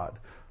God.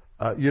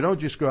 You don't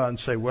just go out and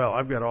say, well,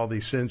 I've got all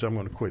these sins, I'm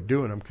going to quit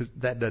doing them, because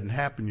that doesn't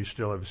happen. You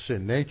still have a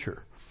sin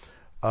nature.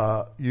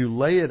 You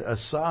lay it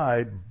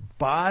aside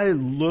by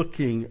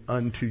looking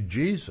unto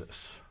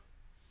Jesus.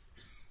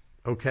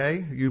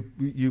 Okay?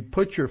 You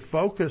put your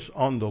focus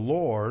on the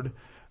Lord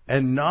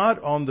and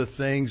not on the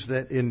things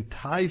that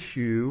entice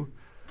you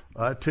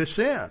to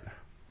sin,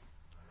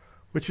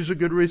 which is a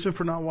good reason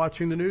for not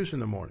watching the news in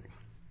the morning.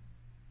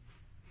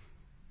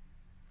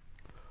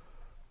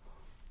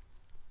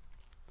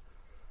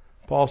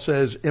 Paul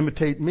says,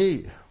 imitate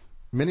me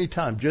many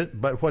times,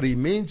 but what he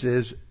means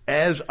is,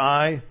 as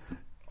I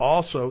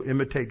also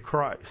imitate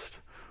Christ.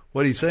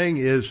 What he's saying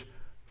is,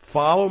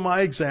 follow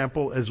my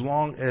example as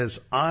long as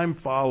I'm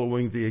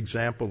following the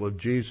example of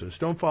Jesus.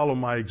 Don't follow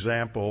my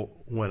example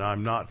when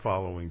I'm not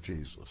following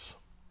Jesus.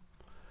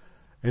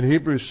 In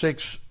Hebrews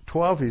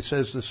 6:12, he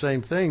says the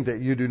same thing,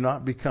 that you do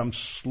not become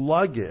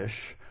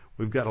sluggish.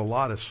 We've got a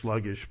lot of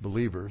sluggish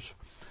believers.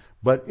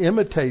 But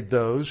imitate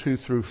those who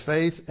through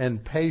faith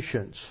and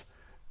patience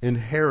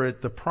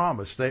inherit the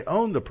promise. They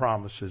own the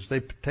promises.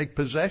 They take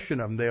possession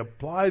of them. They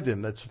apply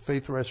them. That's a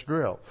faith rest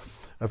drill.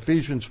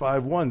 Ephesians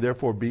 5:1,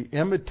 therefore be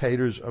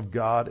imitators of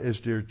God as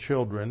dear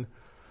children,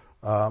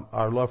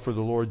 our love for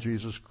the Lord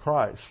Jesus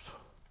Christ.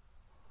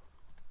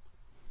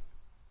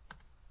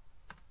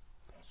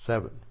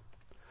 7.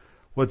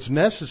 What's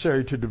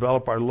necessary to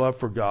develop our love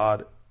for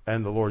God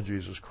and the Lord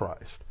Jesus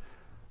Christ?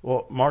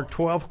 Well, Mark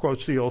 12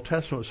 quotes the Old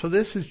Testament. So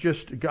this is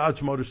just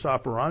God's modus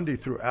operandi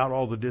throughout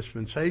all the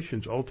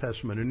dispensations, Old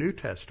Testament and New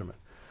Testament.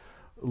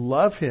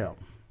 Love Him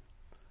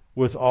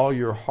with all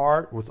your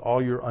heart, with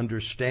all your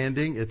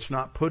understanding. It's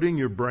not putting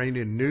your brain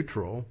in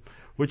neutral,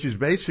 which is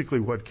basically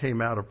what came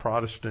out of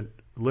Protestant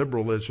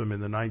liberalism in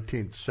the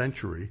 19th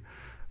century.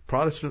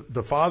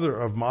 The father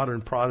of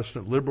modern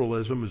Protestant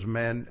liberalism is a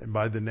man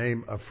by the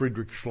name of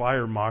Friedrich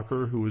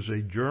Schleiermacher, who was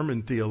a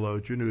German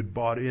theologian who had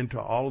bought into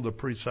all of the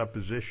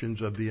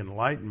presuppositions of the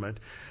Enlightenment.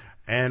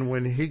 And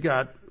when he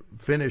got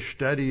finished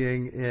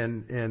studying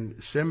in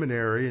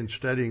seminary and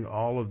studying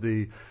all of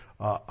the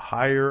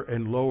higher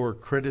and lower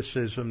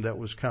criticism that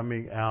was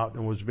coming out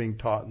and was being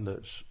taught in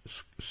the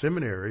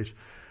seminaries,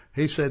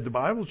 he said, the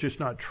Bible's just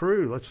not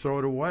true. Let's throw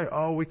it away.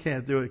 Oh, we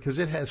can't do it because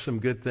it has some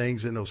good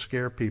things and it'll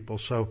scare people.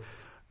 So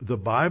the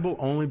Bible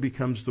only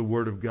becomes the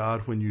Word of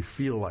God when you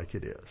feel like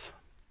it is.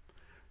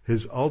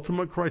 His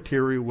ultimate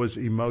criteria was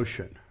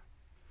emotion.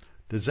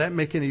 Does that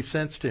make any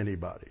sense to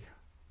anybody?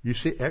 You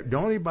see,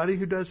 know anybody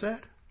who does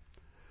that?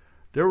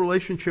 Their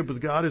relationship with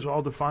God is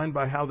all defined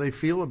by how they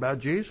feel about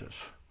Jesus.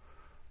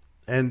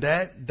 And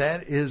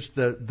that is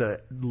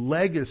the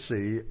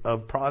legacy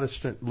of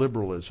Protestant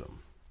liberalism.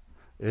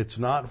 It's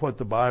not what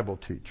the Bible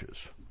teaches.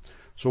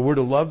 So we're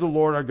to love the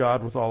Lord our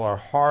God with all our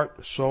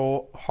heart,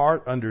 soul,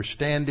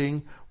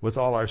 understanding, with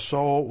all our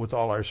soul, with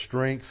all our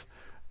strength,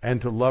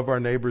 and to love our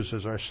neighbors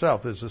as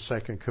ourselves. This is the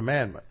second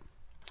commandment.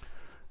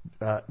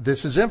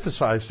 This is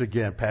emphasized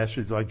again,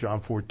 passages like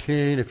John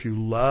 14. If you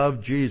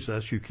love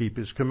Jesus, you keep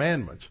His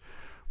commandments.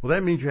 Well,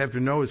 that means you have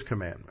to know His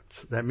commandments.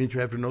 That means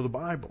you have to know the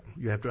Bible.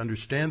 You have to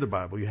understand the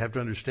Bible. You have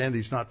to understand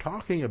He's not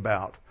talking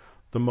about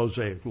the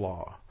Mosaic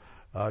Law.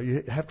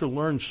 You have to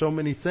learn so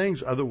many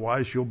things,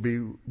 otherwise you'll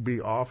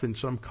be off in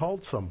some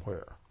cult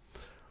somewhere.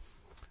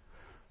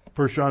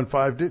 1 John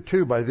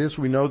 5:2, by this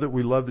we know that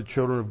we love the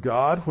children of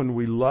God when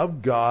we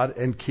love God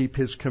and keep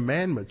His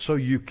commandments. So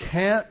you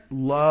can't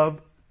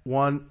love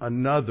one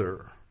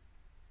another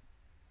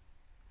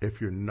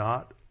if you're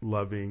not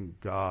loving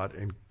God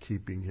and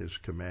keeping His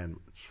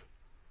commandments.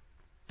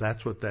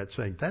 That's what that's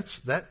saying.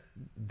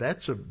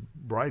 That's a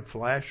bright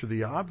flash of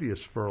the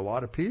obvious for a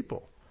lot of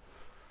people.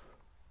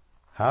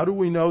 How do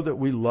we know that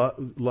we love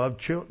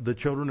the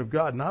children of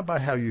God? Not by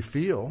how you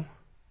feel.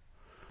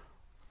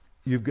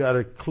 You've got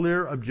a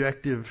clear,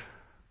 objective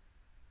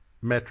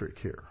metric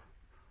here,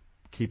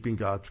 keeping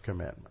God's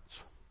commandments.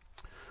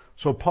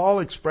 So Paul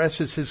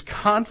expresses his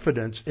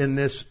confidence in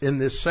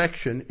this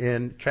section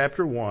in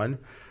chapter 1.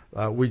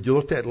 We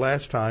looked at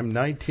last time,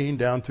 19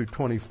 down through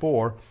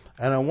 24,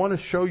 and I want to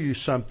show you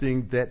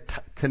something that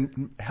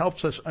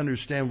helps us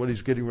understand what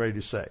he's getting ready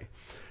to say.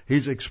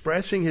 He's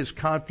expressing his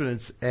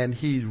confidence, and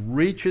he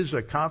reaches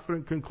a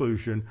confident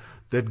conclusion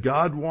that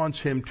God wants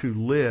him to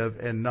live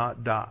and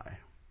not die.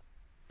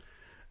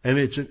 And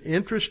it's an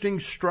interesting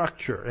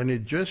structure, and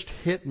it just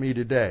hit me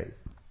today.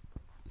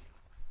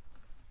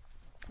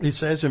 He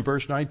says in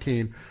verse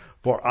 19,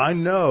 "For I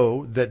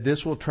know that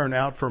this will turn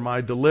out for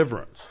my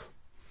deliverance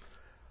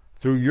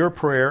through your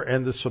prayer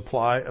and the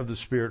supply of the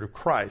Spirit of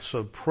Christ."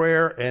 So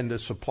prayer and the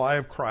supply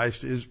of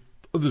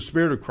the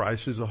Spirit of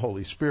Christ is the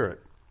Holy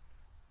Spirit.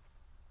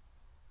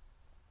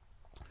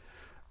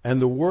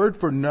 And the word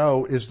for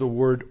know is the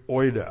word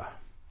oida.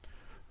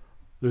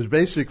 There's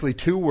basically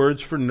two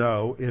words for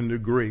know in the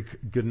Greek,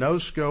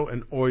 gnosko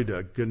and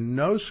oida.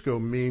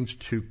 Gnosko means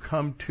to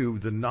come to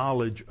the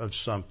knowledge of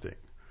something.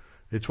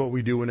 It's what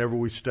we do whenever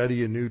we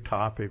study a new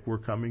topic. We're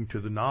coming to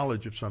the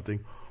knowledge of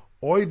something.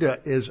 Oida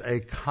is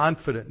a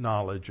confident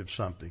knowledge of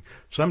something.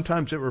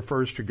 Sometimes it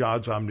refers to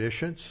God's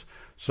omniscience.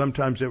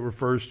 Sometimes it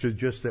refers to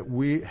just that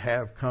we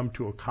have come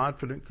to a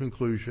confident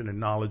conclusion and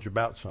knowledge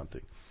about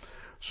something.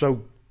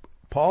 So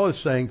Paul is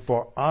saying,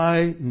 for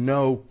I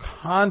know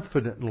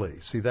confidently.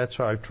 See, that's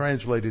how I've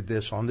translated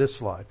this on this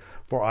slide.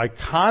 For I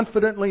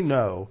confidently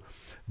know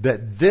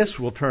that this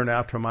will turn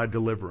out to my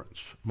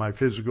deliverance, my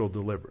physical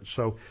deliverance.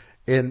 So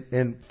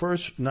in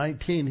verse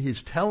 19,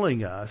 he's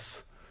telling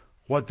us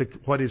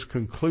what his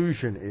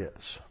conclusion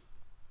is.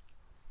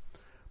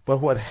 But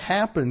what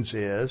happens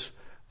is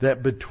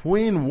that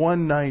between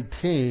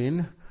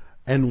 119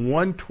 and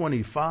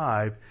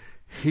 125,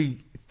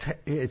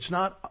 it's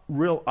not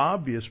real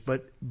obvious,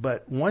 but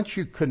once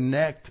you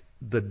connect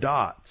the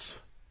dots,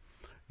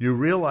 you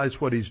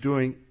realize what he's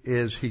doing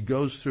is he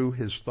goes through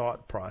his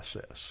thought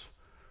process,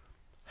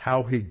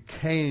 how he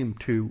came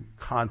to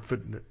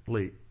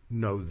confidently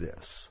know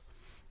this.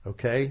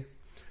 Okay?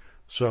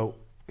 So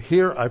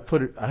here I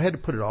had to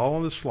put it all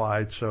on the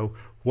slide, so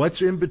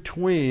what's in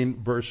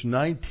between verse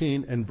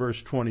 19 and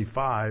verse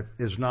 25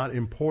 is not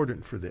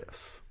important for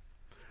this.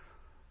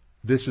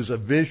 This is a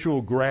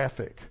visual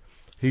graphic.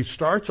 He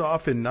starts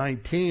off in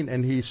 19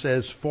 and he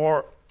says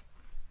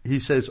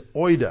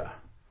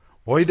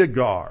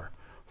oidagar,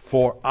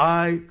 for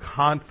I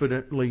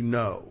confidently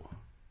know.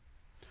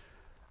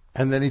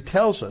 And then he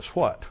tells us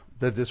what?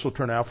 That this will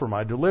turn out for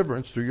my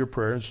deliverance through your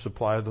prayer and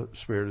supply of the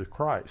Spirit of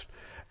Christ.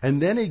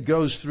 And then he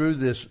goes through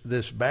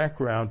this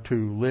background: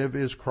 to live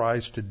is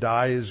Christ, to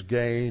die is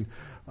gain.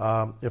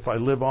 If I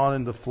live on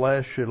in the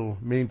flesh, it'll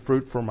mean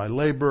fruit for my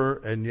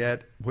labor, and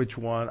yet which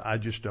one, I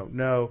just don't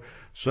know.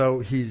 So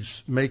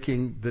he's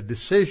making the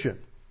decision,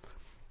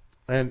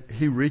 and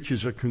he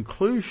reaches a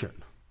conclusion.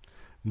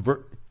 In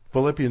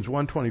Philippians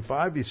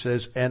 1:25, he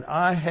says, "And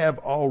I have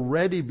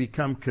already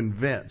become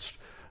convinced."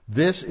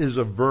 This is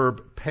a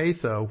verb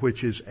patho,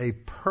 which is a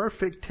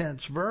perfect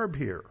tense verb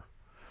here,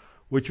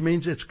 which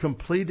means it's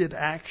completed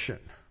action.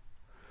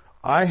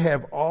 I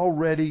have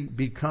already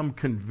become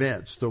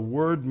convinced. The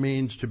word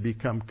means to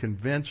become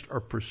convinced or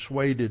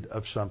persuaded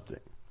of something.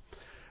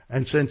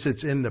 And since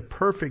it's in the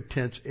perfect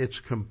tense, it's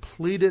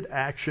completed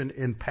action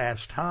in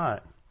past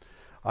time.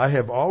 I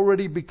have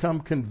already become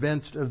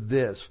convinced of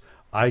this.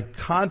 I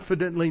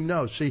confidently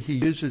know. See, he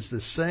uses the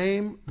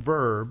same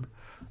verb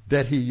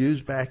that he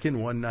used back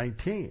in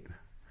 119.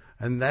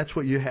 And that's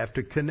what you have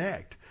to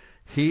connect.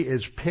 He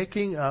is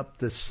picking up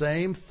the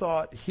same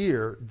thought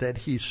here that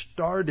he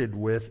started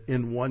with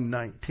in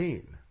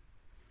 119.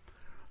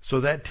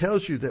 So that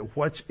tells you that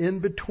what's in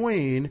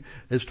between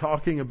is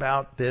talking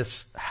about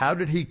this. How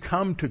did he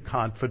come to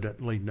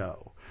confidently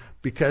know?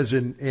 Because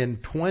in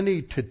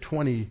 20 to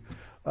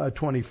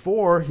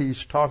 24,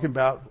 he's talking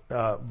about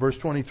verse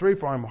 23,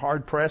 "For I'm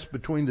hard pressed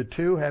between the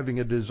two, having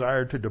a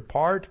desire to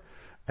depart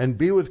and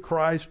be with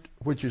Christ,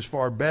 which is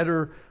far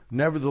better.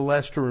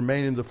 Nevertheless, to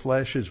remain in the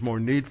flesh is more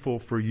needful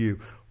for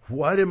you."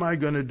 What am I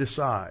going to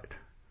decide?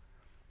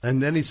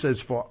 And then he says,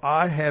 "For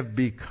I have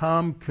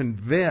become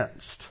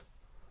convinced."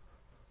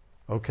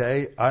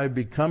 Okay, I have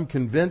become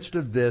convinced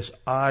of this.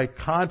 I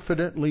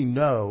confidently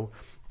know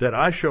that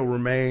I shall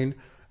remain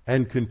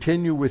and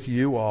continue with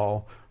you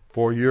all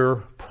for your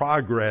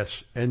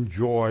progress and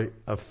joy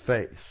of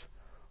faith.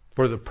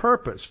 for the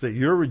purpose that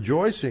your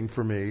rejoicing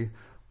for me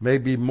may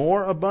be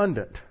more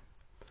abundant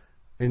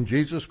in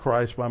Jesus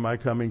Christ by my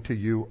coming to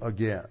you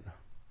again.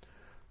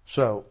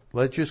 So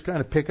let's just kind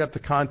of pick up the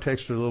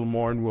context a little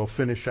more and we'll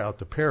finish out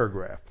the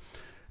paragraph.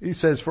 He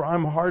says, for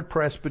I'm hard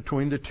pressed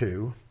between the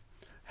two,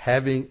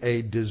 having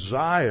a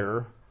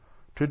desire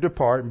to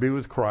depart and be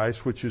with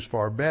Christ, which is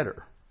far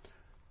better.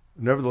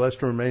 Nevertheless,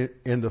 to remain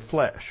in the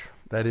flesh,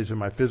 that is, in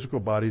my physical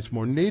body, is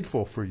more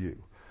needful for you.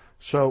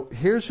 So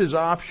here's his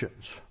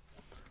options.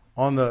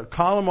 On the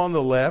column on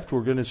the left,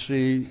 we're going to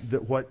see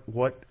that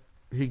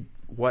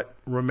what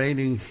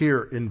remaining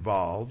here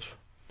involves,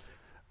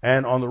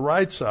 and on the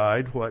right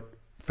side, what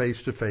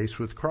face-to-face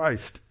with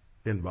Christ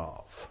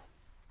involves.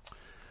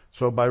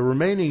 So by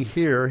remaining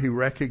here, he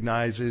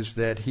recognizes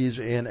that he's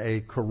in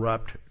a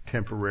corrupt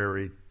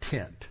temporary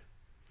tent.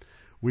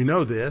 We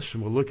know this,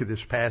 and we'll look at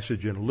this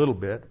passage in a little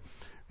bit,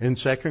 in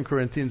 2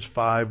 Corinthians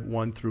 5,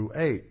 1 through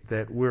 8,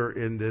 that we're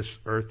in this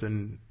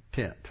earthen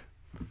tent.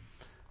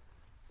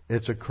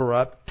 It's a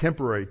corrupt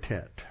temporary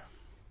tent.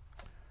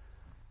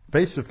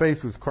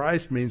 Face-to-face with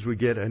Christ means we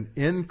get an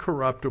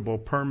incorruptible,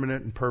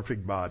 permanent, and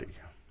perfect body.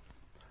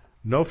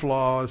 No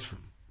flaws,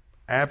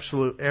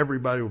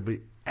 everybody will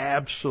be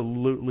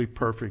absolutely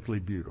perfectly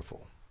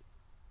beautiful.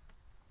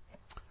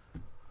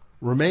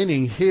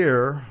 Remaining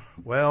here,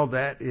 well,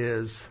 that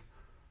is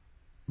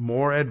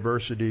more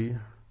adversity,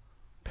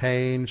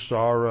 pain,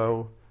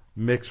 sorrow,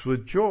 mixed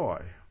with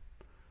joy.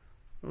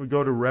 We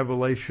go to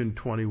Revelation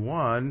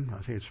 21,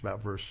 I think it's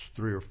about verse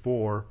 3 or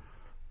 4,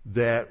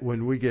 that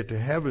when we get to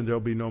heaven,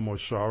 there'll be no more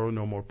sorrow,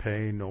 no more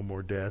pain, no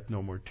more death,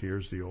 no more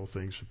tears. The old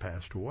things have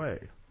passed away.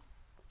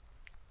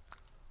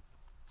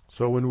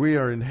 So when we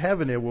are in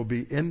heaven, it will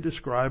be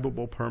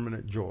indescribable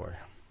permanent joy.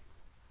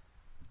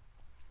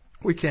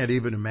 We can't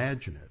even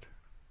imagine it.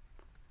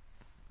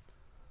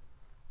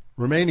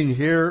 Remaining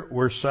here,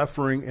 we're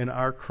suffering in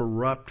our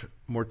corrupt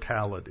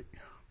mortality.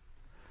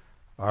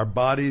 Our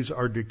bodies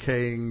are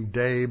decaying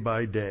day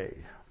by day.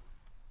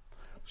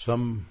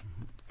 Some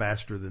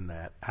faster than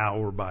that,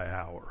 hour by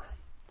hour.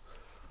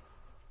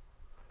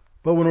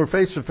 But when we're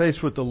face to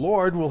face with the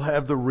Lord, we'll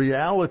have the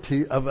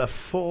reality of a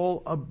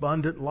full,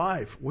 abundant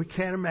life. We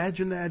can't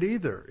imagine that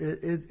either.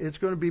 It's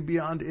going to be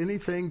beyond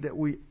anything that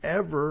we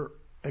ever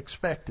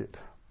expected.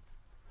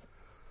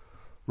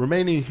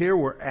 Remaining here,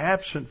 we're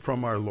absent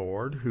from our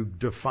Lord, who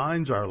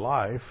defines our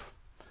life.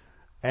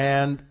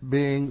 And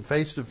being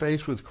face to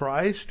face with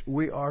Christ,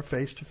 we are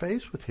face to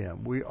face with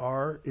Him. We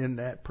are in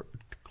that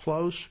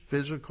close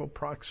physical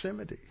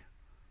proximity.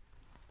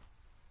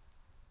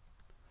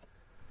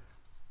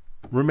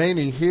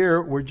 Remaining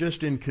here, we're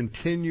just in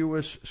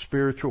continuous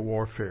spiritual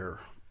warfare.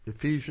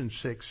 Ephesians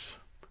 6,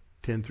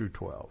 10 through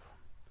 12.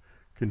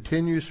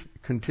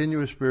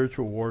 Continuous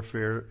spiritual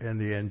warfare and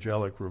the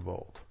angelic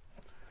revolt.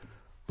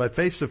 But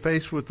face to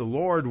face with the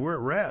Lord, we're at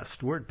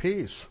rest. We're at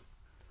peace.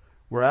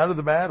 We're out of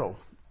the battle.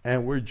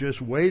 And we're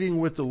just waiting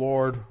with the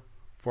Lord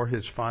for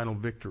His final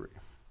victory.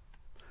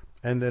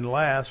 And then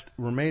last,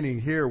 remaining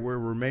here, we're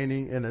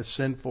remaining in a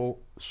sinful,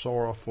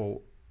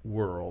 sorrowful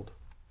world.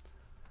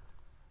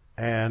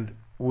 And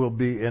we'll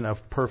be in a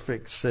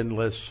perfect,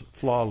 sinless,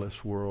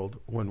 flawless world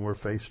when we're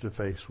face to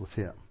face with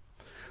Him.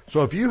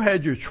 So if you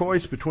had your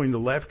choice between the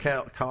left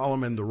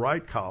column and the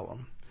right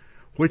column,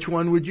 which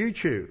one would you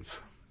choose?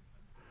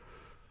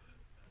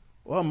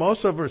 Well,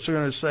 most of us are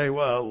going to say,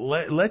 well,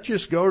 let's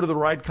just go to the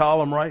right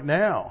column right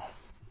now.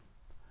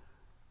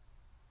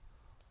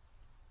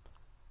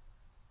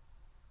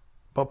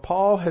 But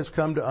Paul has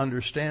come to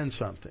understand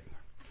something.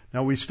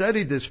 Now, we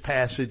studied this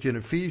passage in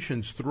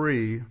Ephesians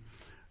 3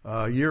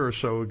 a year or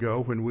so ago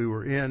when we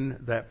were in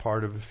that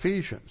part of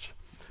Ephesians,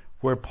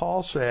 where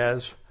Paul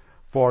says,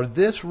 for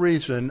this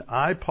reason,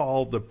 I,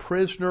 Paul, the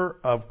prisoner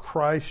of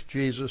Christ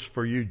Jesus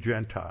for you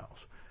Gentiles.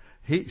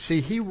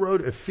 He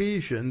wrote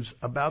Ephesians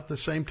about the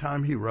same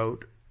time he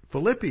wrote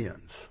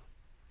Philippians.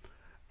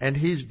 And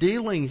he's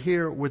dealing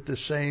here with the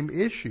same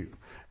issue.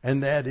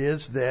 And that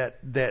is that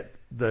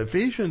the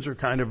Ephesians are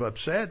kind of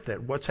upset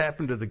that what's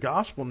happened to the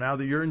gospel now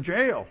that you're in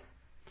jail.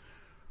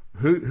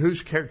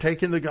 Who's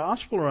taking the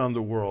gospel around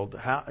the world?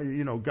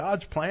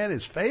 God's plan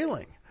is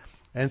failing.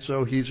 And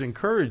so he's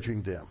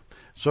encouraging them.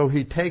 So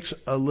he takes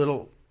a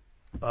little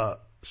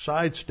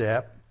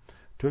sidestep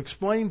to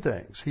explain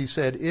things. He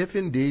said, if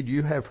indeed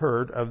you have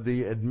heard of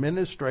the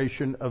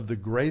administration of the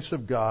grace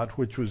of God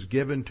which was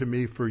given to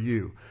me for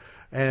you.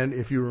 And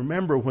if you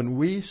remember, when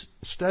we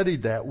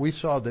studied that, we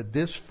saw that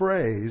this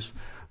phrase,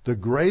 the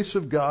grace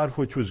of God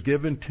which was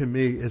given to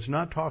me, is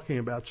not talking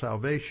about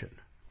salvation.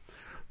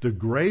 The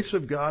grace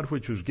of God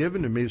which was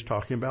given to me is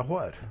talking about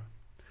what?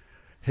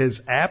 His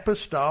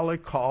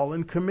apostolic call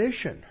and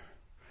commission.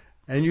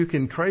 And you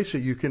can trace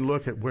it. You can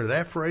look at where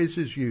that phrase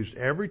is used.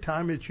 Every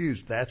time it's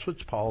used, that's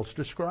what Paul's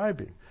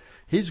describing.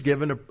 He's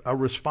given a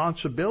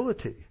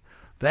responsibility.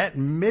 That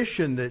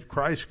mission that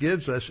Christ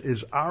gives us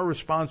is our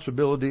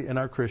responsibility in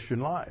our Christian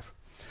life.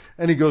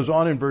 And he goes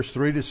on in verse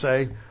 3 to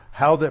say,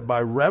 how that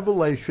by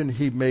revelation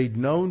he made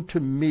known to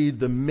me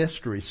the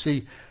mystery.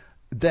 See,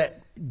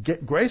 that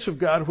grace of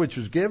God which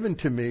is given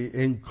to me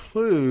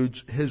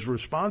includes his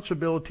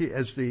responsibility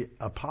as the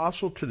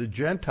apostle to the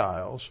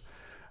Gentiles,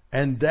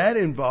 and that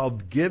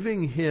involved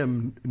giving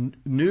him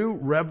new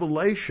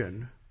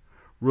revelation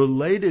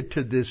related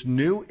to this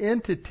new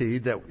entity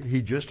that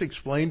he just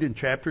explained in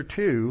chapter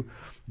 2,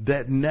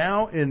 that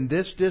now in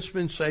this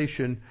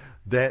dispensation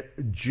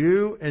that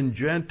Jew and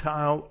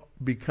Gentile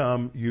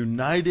become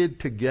united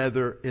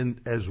together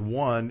as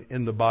one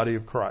in the body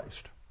of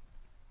Christ.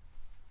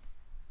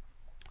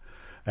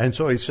 And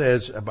so he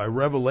says, by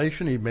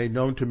revelation he made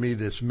known to me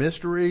this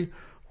mystery,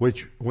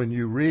 which when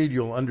you read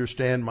you'll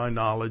understand my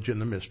knowledge in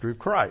the mystery of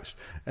Christ.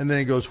 And then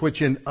he goes,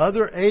 which in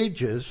other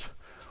ages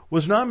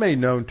was not made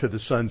known to the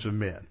sons of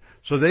men.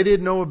 So they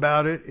didn't know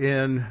about it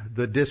in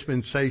the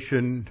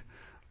dispensation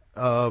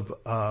of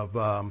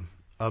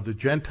the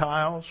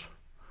Gentiles,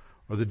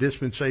 or the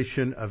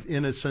dispensation of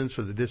innocence,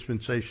 or the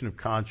dispensation of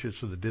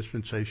conscience, or the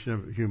dispensation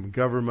of human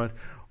government,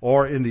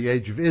 or in the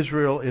age of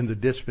Israel, in the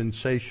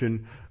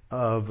dispensation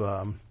of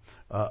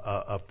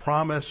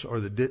promise, or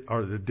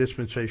the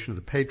dispensation of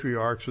the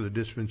patriarchs, or the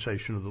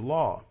dispensation of the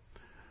law,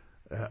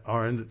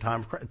 or in the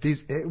time of Christ.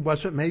 It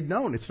wasn't made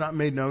known. It's not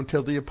made known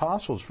till the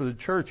apostles for the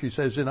church. He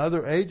says, in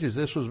other ages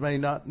this was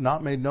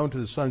not made known to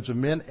the sons of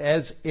men,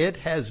 as it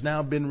has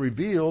now been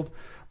revealed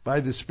by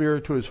the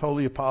Spirit to his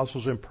holy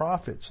apostles and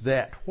prophets.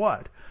 That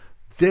what?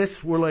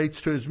 This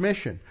relates to his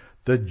mission.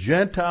 The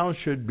Gentiles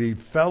should be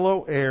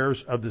fellow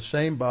heirs of the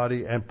same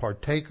body and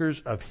partakers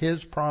of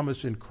his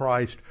promise in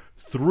Christ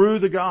through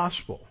the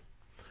gospel.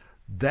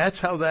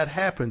 That's how that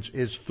happens,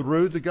 is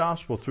through the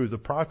gospel, through the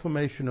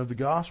proclamation of the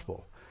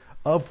gospel.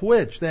 Of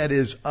which, that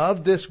is,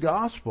 of this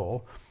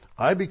gospel,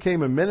 I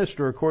became a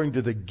minister according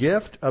to the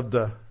gift of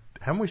the,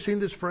 haven't we seen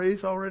this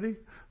phrase already?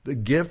 The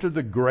gift of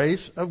the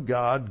grace of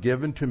God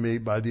given to me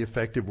by the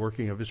effective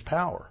working of his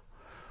power.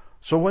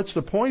 So what's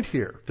the point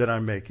here that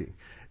I'm making?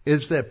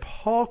 Is that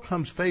Paul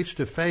comes face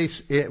to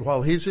face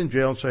while he's in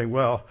jail saying,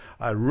 well,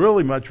 I'd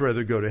really much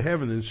rather go to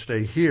heaven than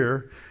stay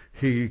here.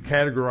 He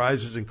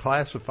categorizes and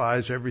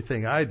classifies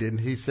everything I did, and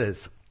he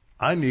says,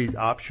 I need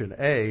option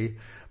A.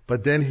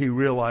 But then he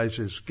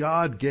realizes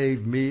God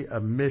gave me a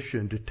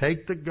mission to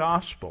take the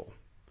gospel,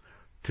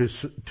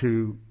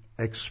 to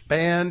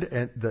expand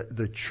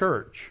the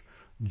church,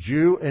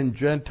 Jew and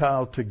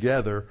Gentile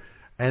together,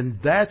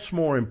 and that's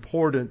more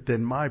important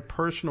than my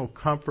personal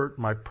comfort,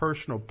 my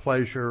personal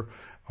pleasure,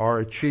 or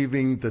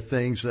achieving the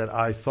things that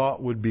I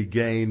thought would be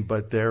gained,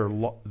 but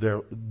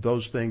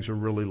those things are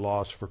really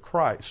lost for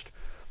Christ.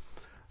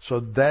 So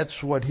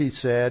that's what he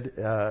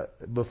said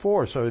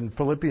before. So in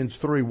Philippians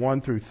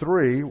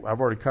 3:1-3,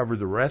 I've already covered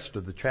the rest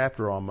of the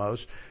chapter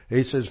almost.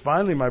 He says,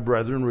 finally, my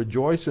brethren,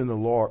 rejoice in the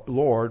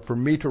Lord. For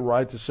me to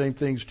write the same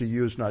things to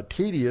you is not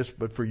tedious,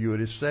 but for you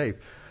it is safe.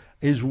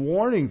 He's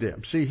warning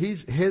them. See,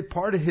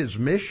 part of his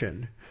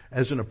mission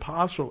as an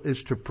apostle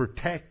is to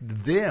protect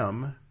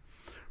them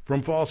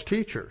from false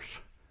teachers.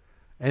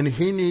 And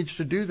he needs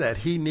to do that.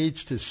 He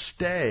needs to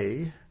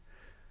stay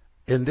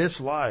in this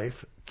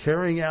life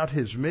carrying out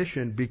his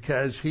mission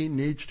because he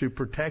needs to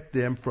protect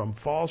them from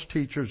false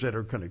teachers that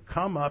are going to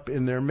come up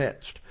in their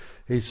midst.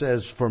 He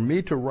says, for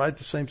me to write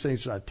the same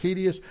things is not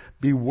tedious.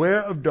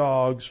 Beware of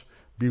dogs.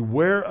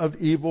 Beware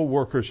of evil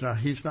workers. Now,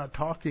 he's not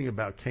talking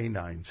about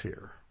canines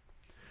here.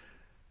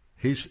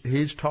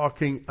 He's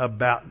talking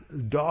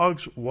about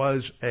dogs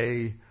was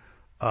a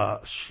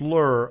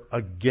slur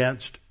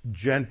against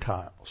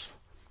Gentiles.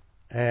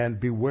 And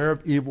beware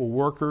of evil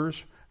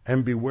workers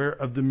and beware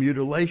of the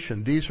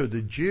mutilation. These are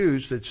the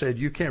Jews that said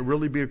you can't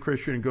really be a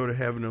Christian and go to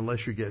heaven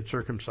unless you get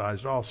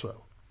circumcised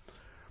also.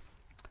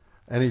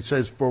 And he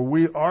says, for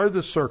we are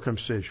the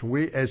circumcision.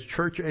 We as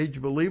church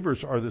age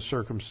believers are the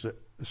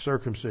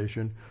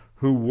circumcision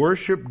who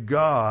worship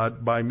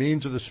God by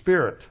means of the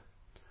Spirit.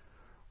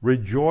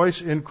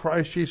 Rejoice in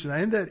Christ Jesus. Now,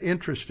 isn't that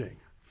interesting?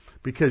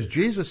 Because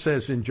Jesus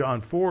says in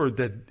John 4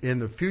 that in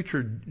the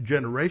future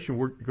generation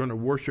we're going to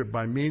worship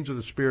by means of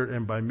the Spirit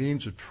and by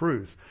means of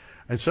truth.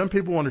 And some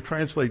people want to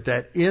translate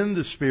that in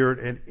the Spirit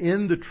and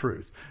in the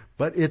truth.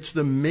 But it's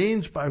the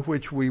means by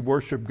which we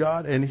worship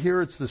God. And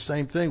here it's the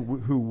same thing,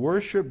 who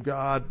worship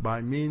God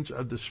by means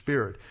of the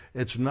Spirit.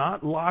 It's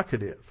not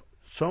locative.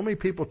 So many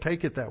people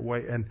take it that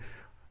way. And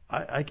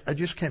I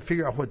just can't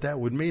figure out what that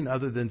would mean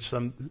other than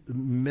some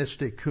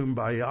mystic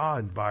kumbaya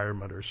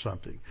environment or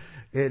something.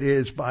 It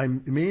is by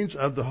means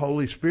of the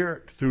Holy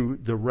Spirit through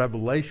the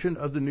revelation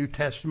of the New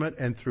Testament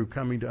and through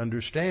coming to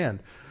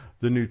understand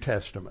the New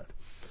Testament.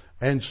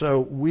 And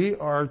so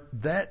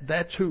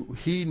that's who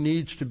he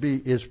needs to be,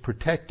 is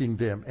protecting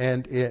them.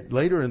 And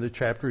later in the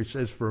chapter he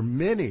says, for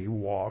many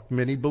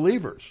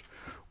believers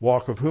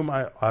walk, of whom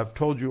I've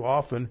told you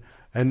often,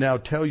 and now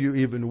tell you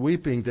even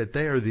weeping, that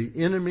they are the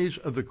enemies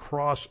of the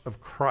cross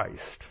of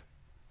Christ,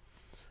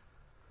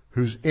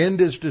 whose end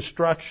is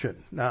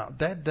destruction. Now,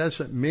 that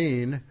doesn't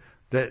mean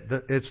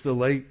that it's the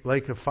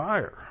lake of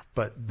fire,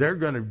 but they're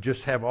going to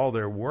just have all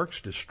their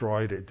works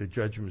destroyed at the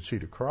judgment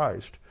seat of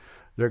Christ.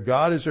 Their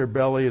God is their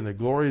belly, and their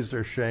glory is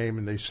their shame,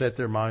 and they set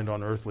their mind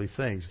on earthly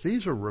things.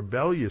 These are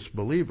rebellious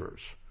believers.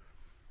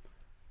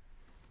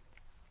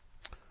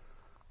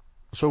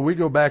 So we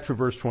go back to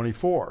verse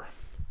 24.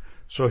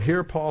 So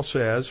here Paul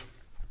says,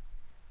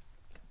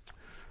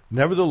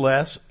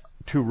 nevertheless,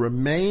 to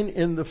remain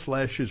in the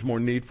flesh is more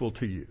needful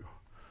to you.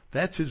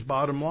 That's his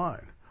bottom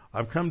line.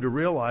 I've come to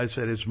realize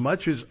that as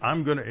much as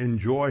I'm going to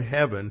enjoy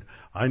heaven,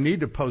 I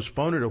need to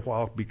postpone it a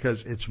while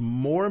because it's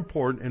more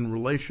important in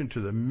relation to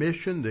the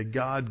mission that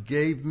God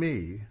gave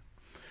me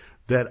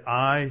that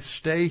I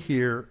stay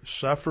here,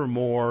 suffer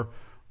more,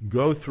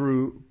 go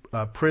through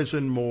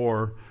prison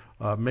more,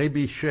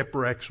 maybe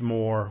shipwrecks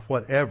more,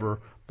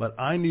 whatever, but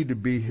I need to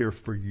be here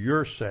for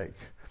your sake.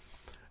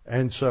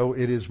 And so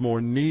it is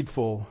more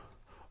needful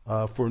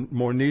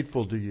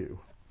to you.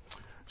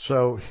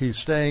 So he's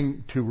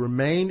saying to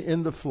remain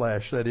in the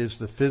flesh, that is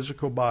the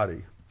physical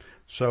body.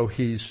 So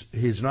he's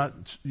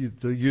not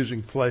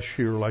using flesh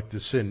here like the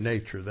sin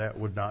nature. That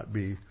would not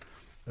be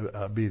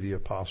the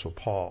Apostle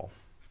Paul.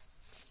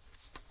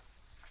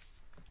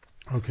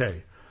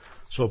 Okay,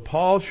 so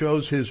Paul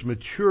shows his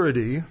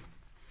maturity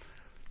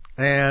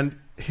and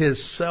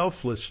his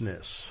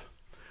selflessness.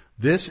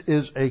 This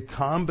is a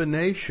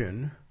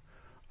combination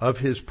of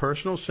his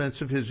personal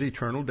sense of his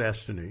eternal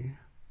destiny,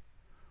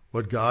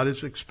 what God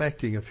is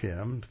expecting of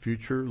him,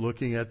 future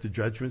looking at the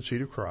judgment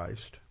seat of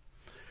Christ,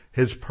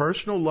 his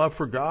personal love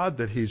for God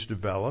that he's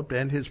developed,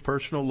 and his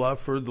personal love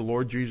for the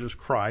Lord Jesus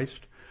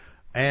Christ,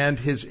 and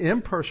his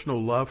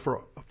impersonal love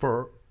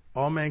for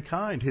all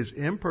mankind, his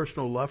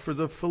impersonal love for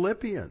the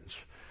Philippians,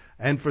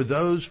 and for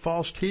those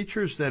false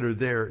teachers that are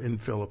there in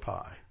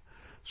Philippi.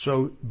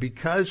 So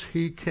because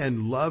he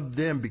can love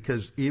them,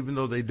 because even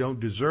though they don't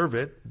deserve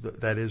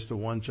it, that is the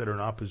ones that are in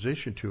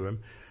opposition to him,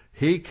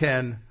 he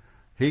can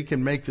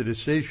make the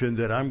decision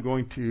that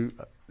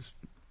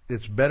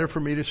it's better for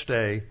me to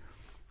stay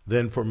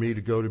than for me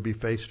to go to be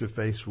face to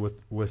face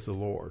with the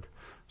Lord.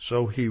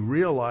 So he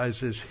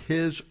realizes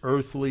his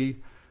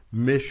earthly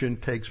mission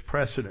takes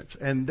precedence.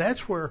 And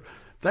that's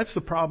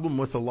the problem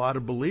with a lot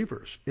of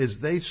believers, is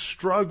they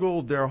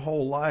struggle their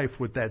whole life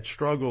with that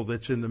struggle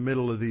that's in the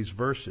middle of these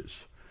verses.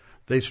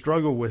 They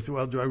struggle with,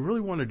 well, do I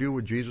really want to do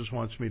what Jesus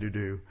wants me to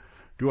do?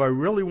 Do I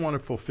really want to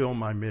fulfill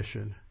my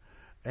mission?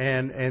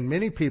 And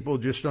many people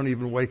just don't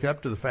even wake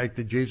up to the fact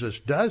that Jesus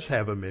does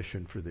have a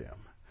mission for them.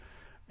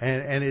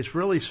 And it's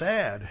really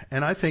sad.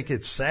 And I think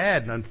it's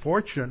sad and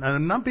unfortunate. And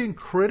I'm not being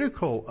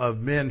critical of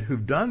men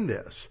who've done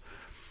this,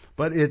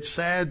 but it's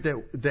sad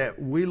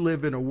that we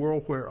live in a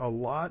world where a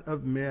lot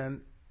of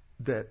men,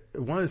 that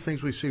one of the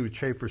things we see with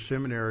Chafer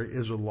Seminary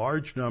is a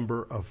large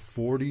number of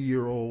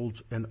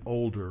 40-year-olds and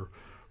older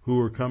who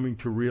are coming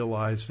to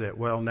realize that,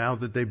 well, now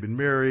that they've been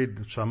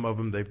married, some of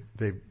them,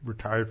 they've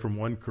retired from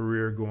one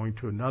career going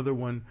to another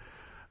one,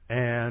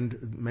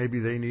 and maybe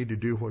they need to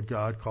do what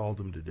God called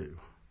them to do.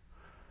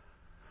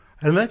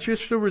 And that's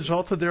just a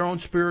result of their own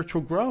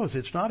spiritual growth.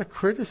 It's not a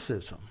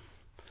criticism,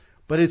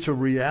 but it's a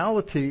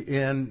reality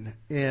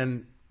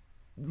in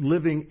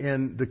living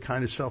in the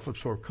kind of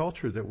self-absorbed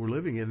culture that we're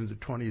living in the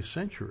 20th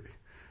century.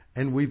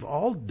 And we've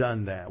all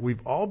done that.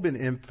 We've all been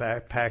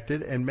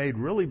impacted and made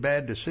really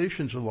bad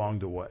decisions along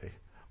the way,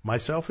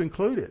 myself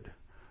included,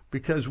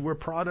 because we're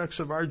products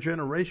of our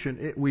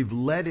generation. We've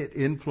let it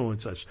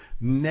influence us.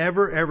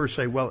 Never, ever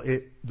say, well,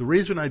 the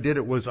reason I did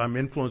it was I'm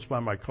influenced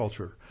by my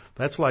culture.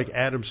 That's like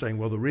Adam saying,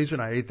 well, the reason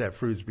I ate that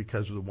fruit is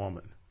because of the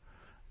woman.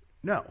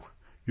 No,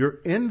 you're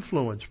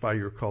influenced by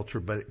your culture,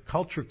 but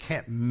culture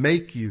can't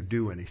make you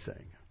do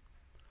anything.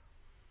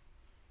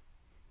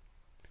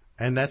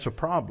 And that's a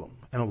problem.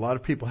 And a lot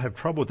of people have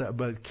trouble with that.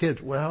 But kids,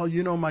 well,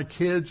 my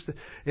kids,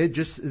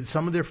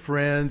 some of their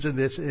friends and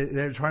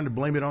they're trying to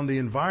blame it on the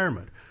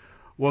environment.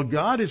 Well,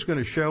 God is going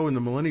to show in the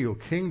millennial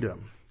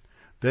kingdom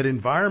that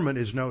environment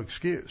is no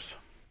excuse,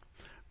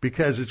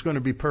 because it's going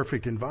to be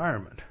perfect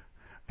environment.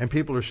 And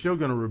people are still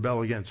going to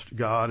rebel against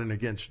God and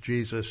against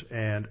Jesus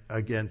and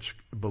against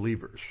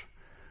believers.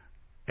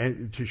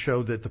 And to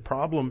show that the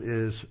problem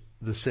is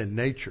the sin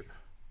nature.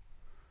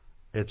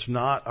 It's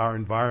not our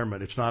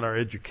environment. It's not our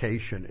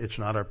education. It's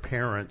not our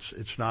parents.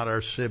 It's not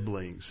our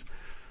siblings.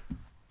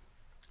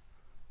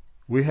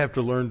 We have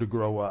to learn to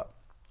grow up.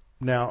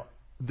 Now,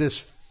 this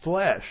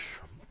flesh,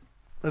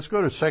 let's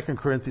go to 2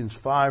 Corinthians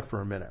 5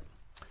 for a minute.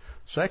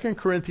 2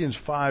 Corinthians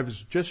 5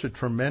 is just a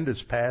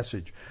tremendous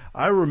passage.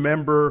 I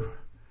remember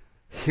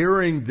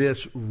hearing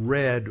this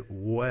read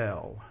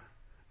well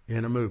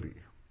in a movie.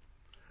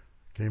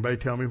 Can anybody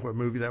tell me what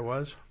movie that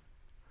was?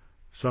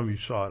 Some of you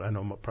saw it. I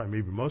know probably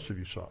maybe most of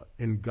you saw it.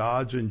 In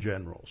Gods and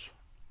Generals.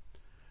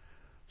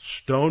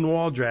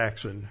 Stonewall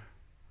Jackson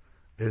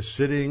is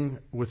sitting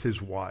with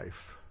his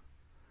wife,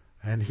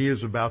 and he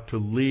is about to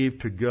leave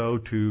to go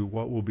to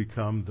what will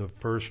become the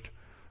first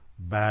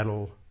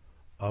battle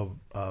of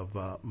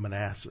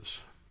Manassas.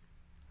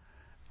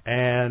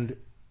 And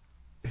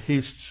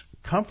he's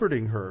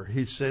comforting her.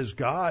 He says,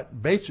 God,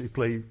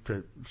 basically,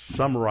 to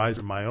summarize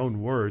in my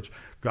own words,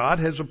 God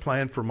has a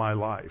plan for my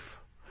life.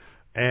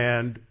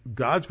 And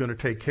God's going to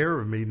take care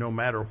of me no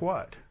matter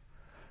what.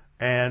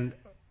 And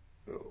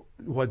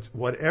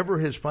whatever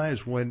his plan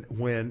is,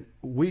 when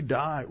we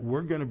die,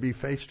 we're going to be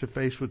face to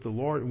face with the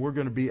Lord, and we're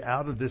going to be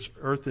out of this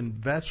earthen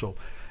vessel.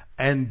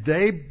 And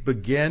they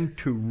began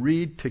to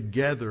read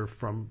together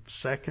from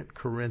 2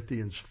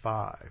 Corinthians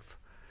 5.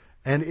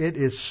 And it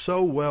is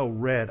so well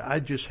read. I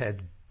just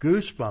had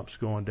goosebumps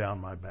going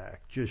down my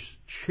back, just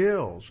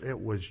chills.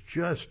 It was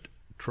just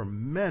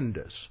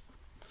tremendous.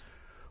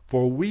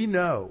 For we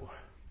know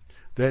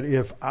that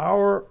if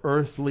our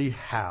earthly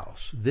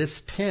house,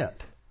 this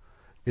tent,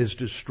 is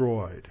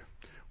destroyed,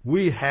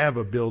 we have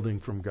a building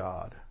from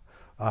God,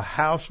 a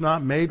house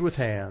not made with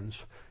hands,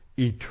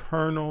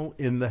 eternal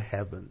in the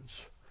heavens.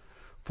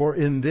 For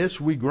in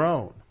this we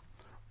groan,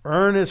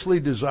 earnestly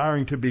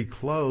desiring to be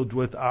clothed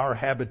with our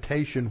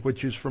habitation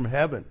which is from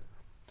heaven.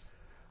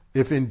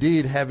 If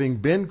indeed, having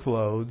been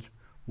clothed,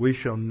 we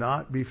shall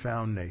not be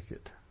found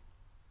naked.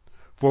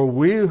 For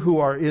we who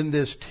are in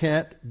this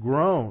tent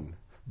groan,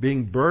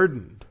 being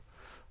burdened,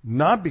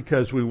 not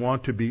because we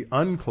want to be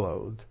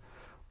unclothed,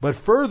 but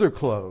further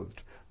clothed,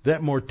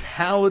 that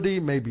mortality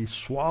may be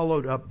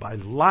swallowed up by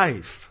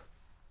life.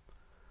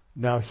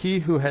 Now he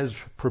who has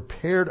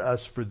prepared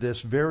us for this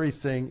very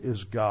thing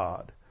is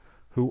God,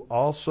 who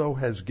also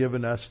has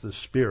given us the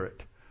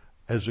Spirit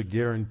as a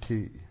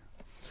guarantee.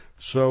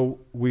 So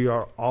we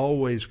are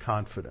always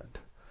confident,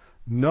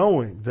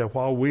 knowing that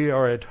while we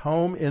are at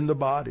home in the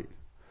body,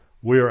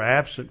 we are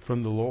absent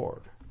from the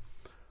Lord.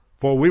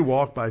 For we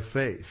walk by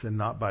faith and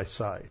not by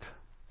sight.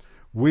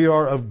 We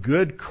are of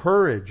good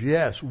courage,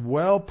 yes,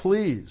 well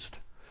pleased,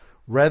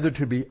 rather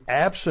to be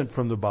absent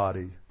from the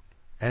body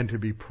and to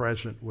be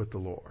present with the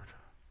Lord.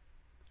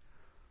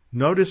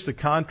 Notice the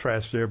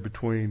contrast there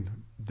between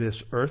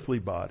this earthly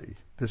body,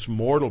 this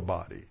mortal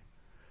body,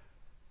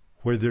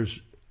 where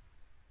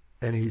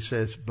and he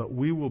says, but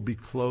we will be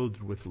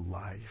clothed with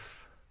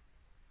life.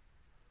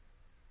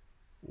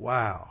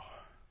 Wow.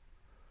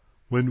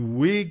 When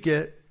we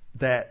get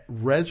that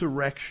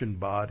resurrection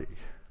body,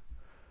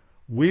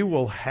 we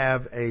will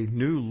have a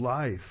new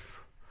life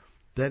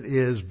that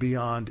is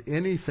beyond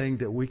anything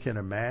that we can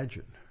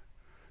imagine.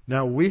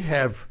 Now, we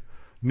have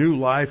new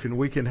life and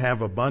we can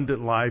have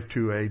abundant life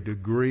to a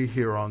degree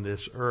here on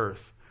this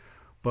earth.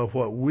 But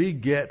what we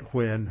get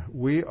when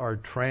we are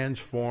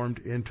transformed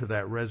into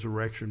that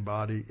resurrection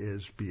body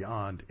is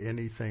beyond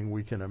anything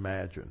we can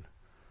imagine.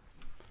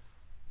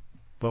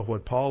 But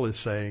what Paul is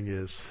saying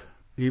is,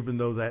 even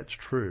though that's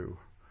true,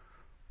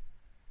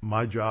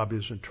 my job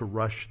isn't to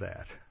rush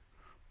that.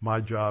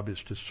 My job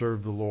is to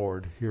serve the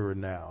Lord here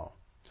and now.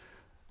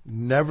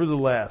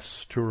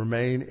 Nevertheless, to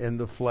remain in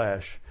the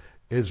flesh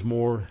is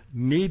more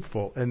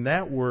needful, and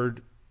that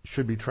word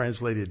should be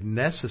translated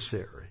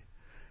necessary.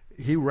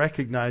 He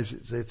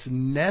recognizes it's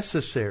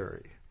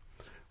necessary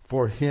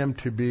for him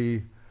to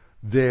be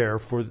there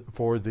for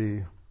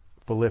the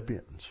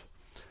Philippians.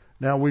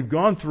 Now, we've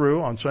gone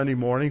through, on Sunday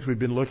mornings, we've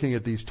been looking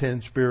at these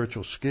 10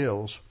 spiritual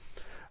skills,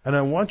 and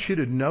I want you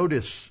to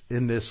notice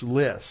in this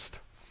list,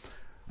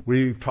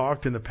 we've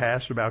talked in the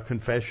past about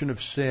confession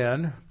of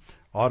sin.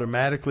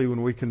 Automatically,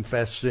 when we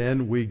confess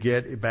sin, we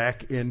get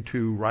back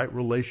into right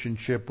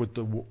relationship with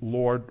the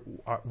Lord,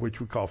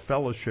 which we call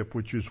fellowship,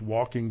 which is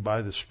walking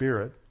by the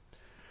Spirit.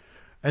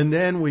 And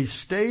then we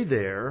stay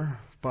there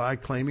by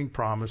claiming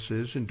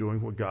promises and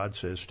doing what God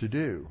says to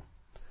do.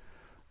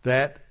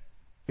 That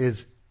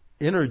is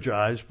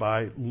energized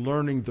by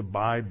learning the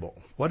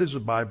Bible. What does the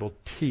Bible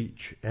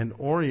teach? And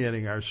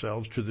orienting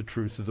ourselves to the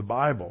truth of the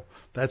Bible.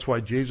 That's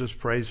why Jesus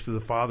prays to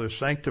the Father,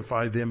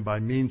 sanctify them by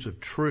means of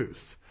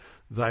truth.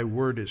 Thy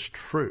word is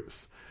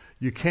truth.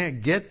 You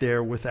can't get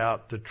there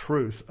without the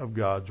truth of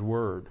God's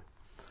word.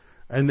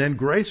 And then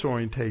grace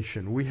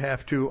orientation. We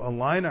have to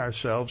align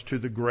ourselves to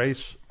the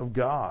grace of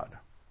God.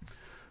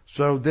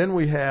 So then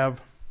we have,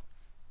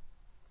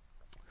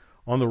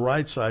 on the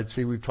right side,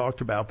 see, we've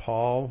talked about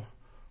Paul.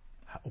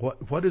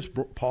 What does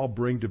Paul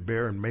bring to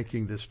bear in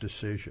making this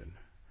decision?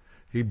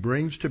 He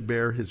brings to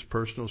bear his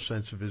personal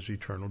sense of his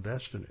eternal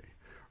destiny.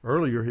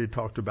 Earlier he had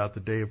talked about the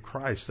day of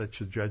Christ. That's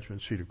the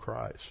judgment seat of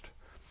Christ.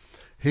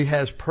 He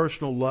has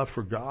personal love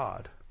for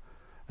God,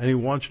 and he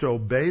wants to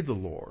obey the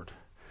Lord.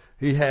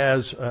 He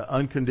has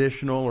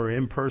unconditional or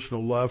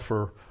impersonal love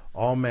for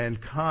all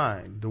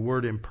mankind. The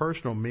word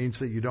impersonal means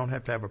that you don't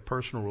have to have a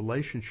personal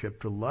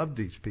relationship to love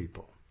these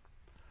people.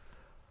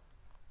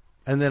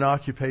 And then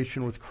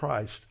occupation with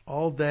Christ.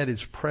 All that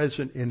is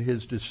present in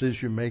his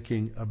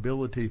decision-making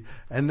ability,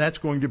 and that's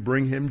going to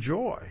bring him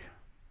joy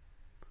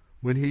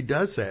when he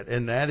does that.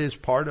 And that is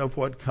part of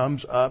what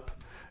comes up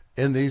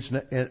in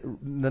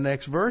the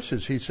next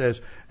verses. He says,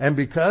 and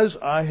because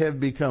I have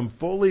become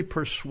fully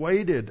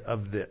persuaded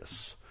of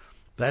this.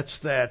 That's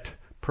that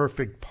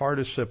perfect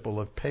participle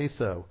of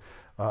patho.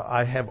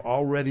 I have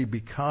already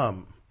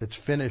become. It's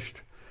finished.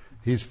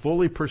 He's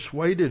fully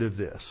persuaded of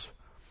this.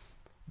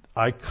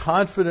 I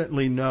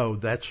confidently know.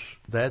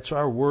 That's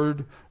our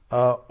word,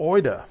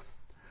 oida.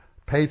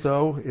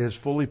 Patho is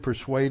fully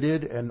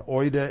persuaded, and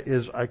oida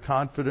is I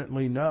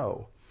confidently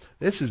know.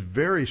 This is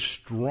very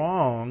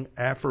strong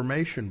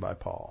affirmation by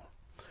Paul.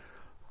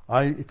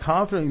 I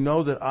confidently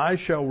know that I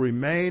shall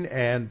remain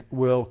and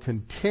will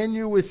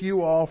continue with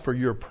you all for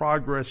your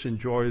progress and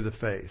joy of the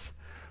faith.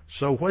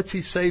 So what's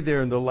he say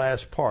there in the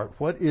last part?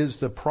 What is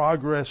the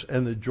progress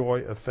and the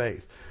joy of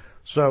faith?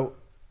 So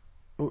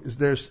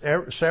there's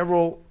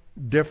several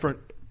different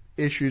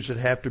issues that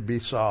have to be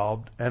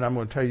solved, and I'm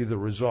going to tell you the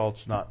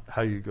results, not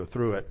how you go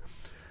through it.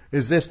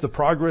 Is this the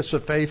progress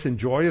of faith and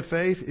joy of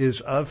faith?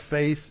 Is of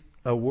faith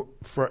a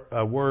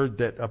word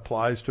that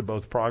applies to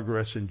both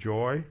progress and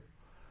joy?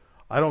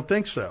 I don't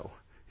think so.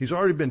 He's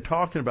already been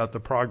talking about the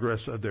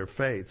progress of their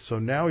faith. So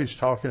now he's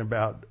talking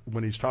about,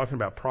 when he's talking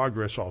about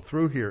progress all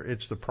through here,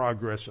 it's the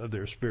progress of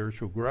their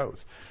spiritual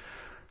growth.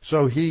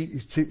 So he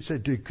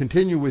said to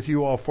continue with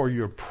you all for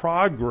your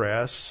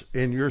progress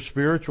in your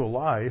spiritual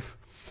life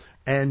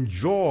and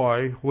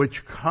joy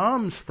which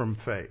comes from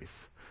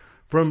faith,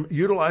 from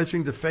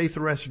utilizing the faith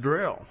rest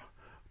drill.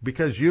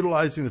 Because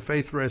utilizing the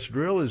faith rest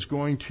drill is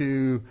going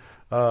to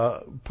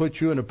put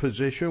you in a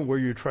position where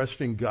you're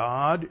trusting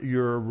God,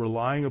 you're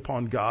relying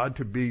upon God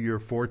to be your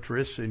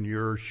fortress and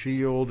your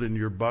shield and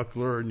your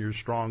buckler and your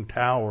strong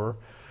tower.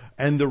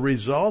 And the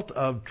result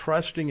of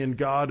trusting in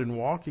God and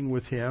walking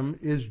with Him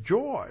is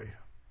joy.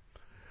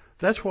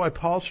 That's why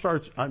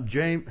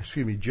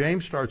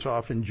James starts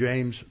off in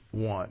James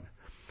 1.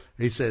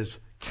 He says,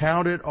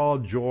 "Count it all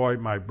joy,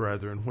 my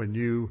brethren, when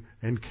you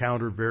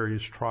encounter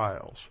various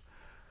trials."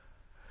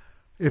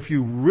 If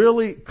you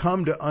really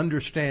come to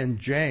understand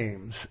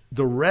James,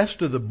 the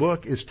rest of the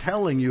book is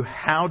telling you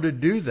how to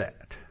do that.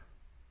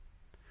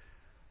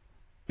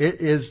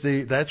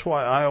 That's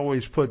why I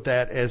always put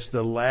that as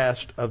the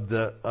last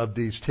of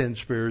these 10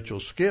 spiritual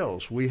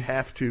skills. We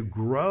have to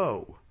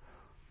grow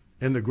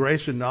in the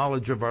grace and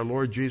knowledge of our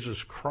Lord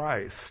Jesus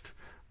Christ.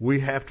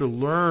 We have to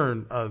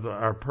learn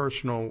our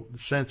personal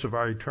sense of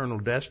our eternal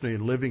destiny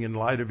and living in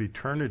light of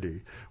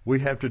eternity.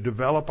 We have to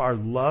develop our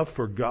love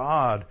for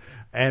God,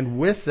 and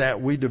with that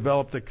we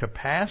develop the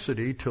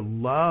capacity to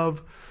love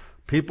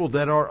people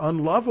that are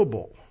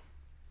unlovable,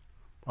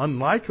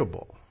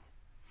 unlikable.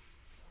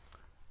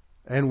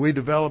 And we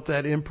develop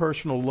that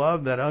impersonal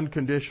love, that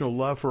unconditional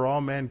love for all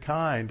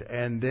mankind,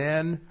 and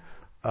then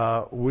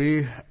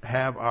we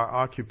have our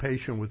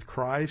occupation with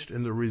Christ,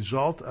 and the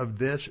result of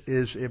this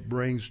is it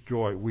brings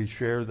joy. We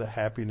share the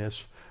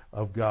happiness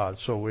of God.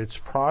 So it's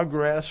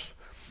progress,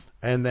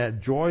 and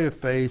that joy of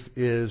faith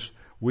is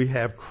we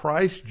have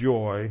Christ's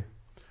joy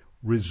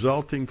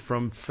resulting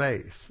from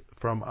faith,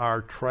 from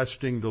our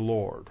trusting the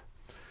Lord.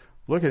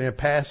 Look at a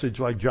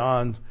passage like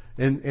John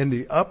in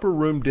the upper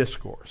room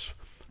discourse.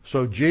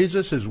 So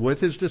Jesus is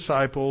with his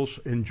disciples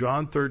in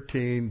John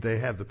 13. They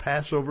have the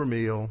Passover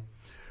meal.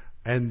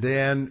 And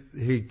then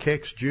he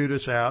kicks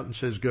Judas out and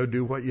says, go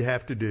do what you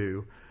have to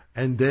do.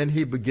 And then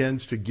he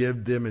begins to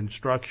give them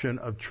instruction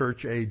of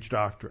church age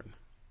doctrine.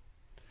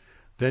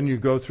 Then you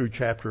go through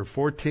chapter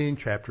 14,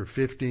 chapter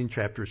 15,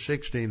 chapter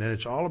 16, and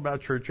it's all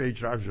about church age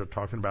doctrine. They're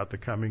talking about the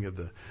coming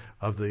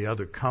of the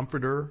other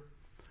comforter,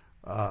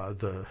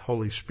 the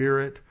Holy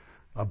Spirit,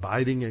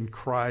 abiding in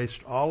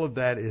Christ. All of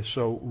that is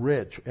so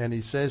rich. And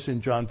he says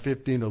in John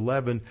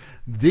 15:11,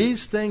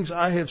 these things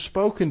I have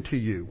spoken to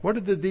you. What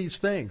are these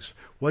things?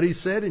 What he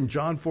said in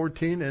John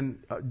 14 and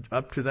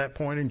up to that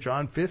point in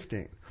John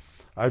 15.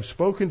 I've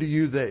spoken to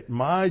you that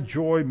my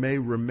joy may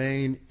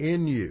remain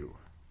in you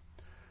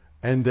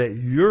and that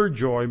your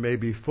joy may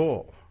be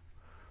full.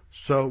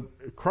 So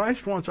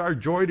Christ wants our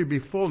joy to be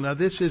full. Now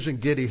this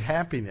isn't giddy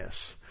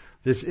happiness.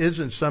 This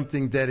isn't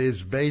something that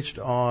is based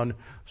on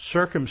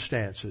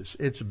circumstances.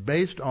 It's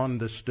based on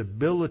the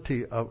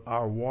stability of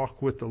our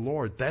walk with the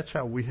Lord. That's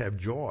how we have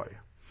joy.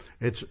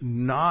 It's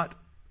not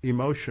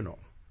emotional.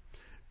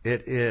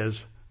 It is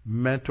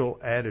mental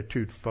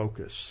attitude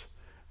focus.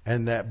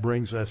 And that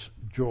brings us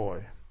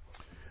joy.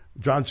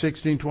 John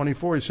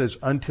 16:24, he says,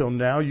 until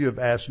now you have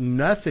asked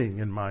nothing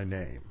in my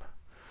name.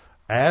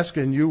 Ask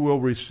and you will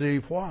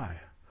receive. Why?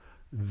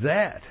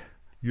 That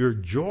your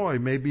joy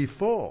may be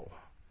full.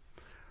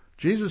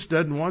 Jesus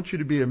doesn't want you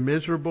to be a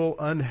miserable,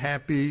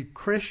 unhappy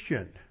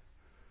Christian,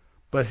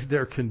 but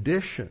there are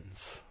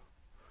conditions.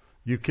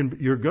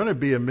 You're going to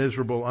be a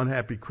miserable,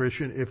 unhappy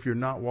Christian if you're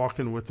not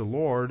walking with the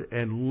Lord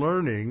and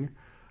learning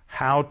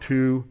how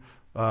to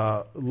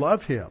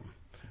love Him,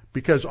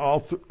 because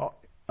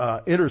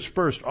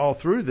interspersed all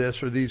through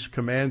this are these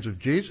commands of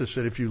Jesus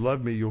that if you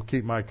love me, you'll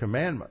keep my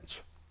commandments.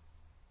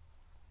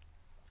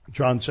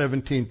 John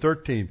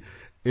 17:13.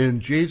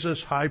 In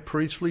Jesus' high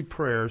priestly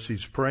prayers,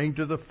 he's praying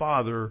to the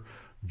Father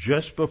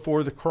just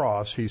before the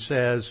cross. He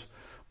says,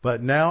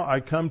 but now I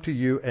come to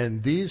you,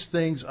 and these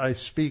things I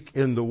speak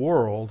in the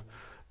world,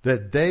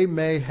 that they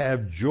may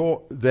have joy,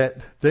 that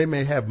they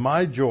may have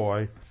my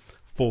joy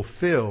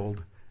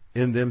fulfilled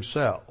in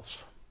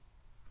themselves.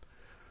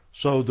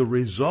 So the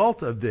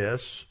result of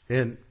this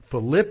in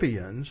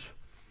Philippians,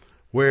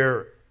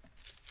 where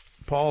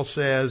Paul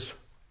says,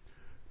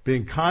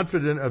 being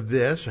confident of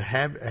this,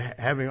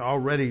 having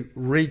already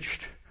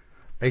reached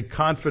a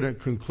confident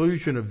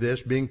conclusion of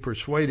this, being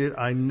persuaded,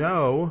 I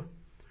know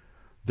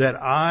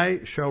that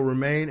I shall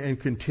remain and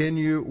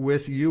continue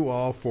with you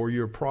all for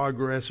your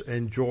progress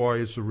and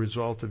joy as a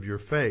result of your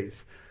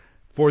faith,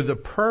 for the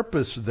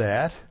purpose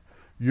that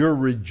your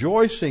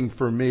rejoicing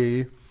for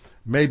me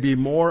may be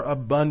more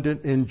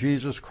abundant in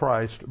Jesus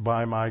Christ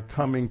by my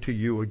coming to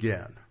you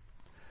again.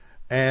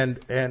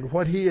 And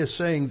what he is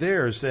saying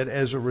there is that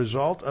as a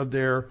result of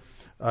their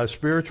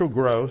spiritual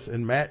growth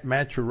and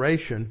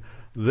maturation,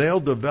 they'll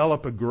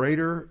develop a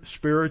greater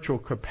spiritual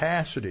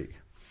capacity,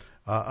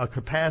 a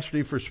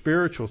capacity for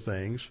spiritual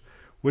things,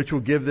 which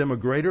will give them a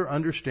greater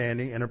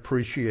understanding and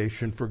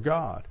appreciation for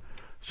God.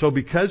 So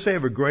because they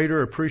have a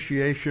greater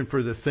appreciation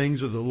for the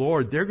things of the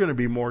Lord, they're going to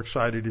be more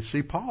excited to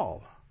see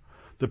Paul.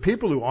 The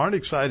people who aren't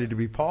excited to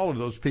be Paul are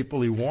those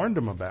people he warned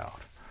them about.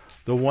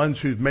 The ones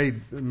who've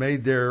made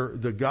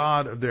the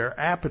God of their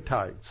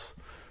appetites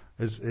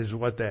is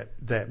what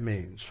that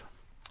means.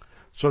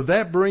 So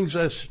that brings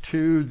us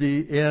to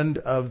the end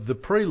of the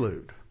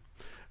prelude.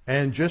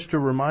 And just to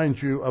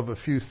remind you of a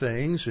few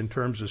things in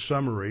terms of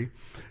summary,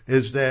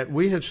 is that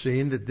we have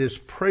seen that this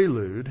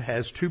prelude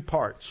has two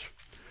parts.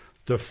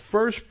 The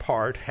first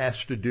part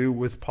has to do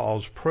with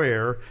Paul's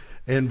prayer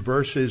in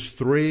verses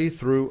 3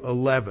 through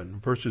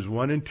 11. Verses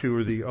 1 and 2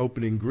 are the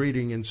opening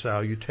greeting and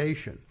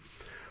salutation.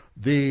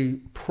 The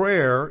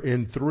prayer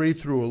in 3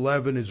 through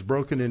 11 is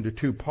broken into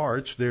two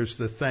parts. There's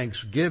the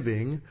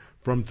thanksgiving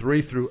from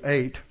 3 through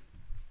 8.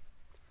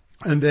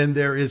 And then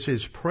there is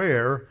his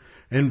prayer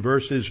in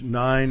verses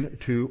 9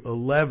 to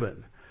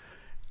 11.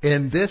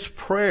 In this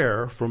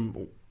prayer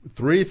from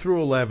 3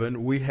 through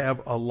 11, we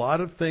have a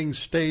lot of things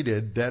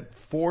stated that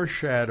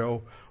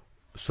foreshadow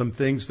some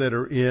things that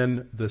are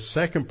in the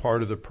second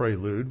part of the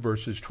prelude,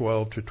 verses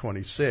 12 to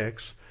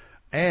 26,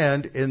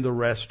 and in the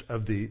rest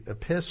of the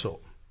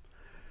epistle.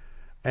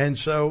 And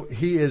so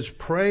he is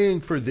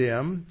praying for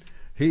them.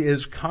 He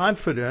is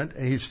confident,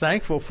 and he's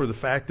thankful for the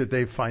fact that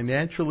they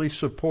financially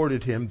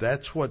supported him.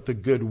 That's what the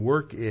good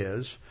work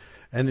is.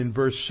 And in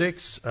verse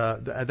 6,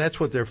 that's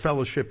what their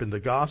fellowship in the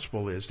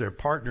gospel is, their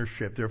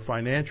partnership, their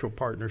financial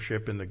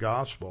partnership in the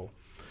gospel.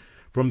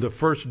 From the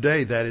first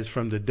day, that is,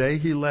 from the day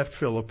he left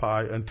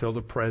Philippi until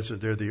the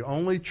present, they're the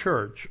only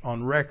church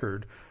on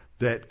record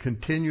that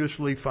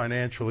continuously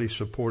financially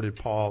supported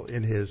Paul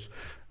in his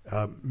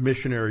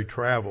missionary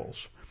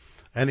travels.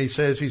 And he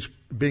says he's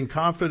being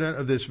confident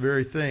of this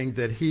very thing,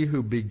 that he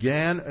who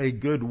began a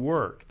good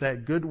work,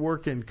 that good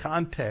work in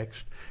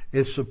context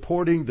is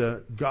supporting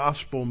the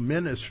gospel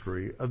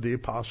ministry of the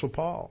Apostle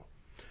Paul.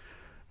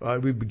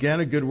 We began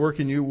a good work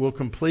in you, will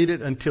complete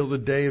it until the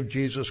day of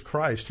Jesus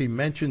Christ. He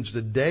mentions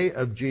the day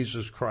of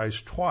Jesus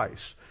Christ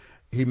twice.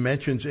 He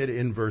mentions it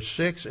in verse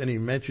 6, and he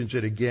mentions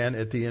it again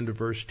at the end of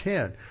verse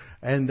 10.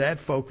 And that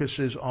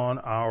focuses on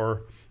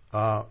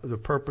the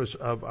purpose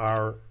of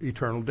our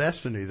eternal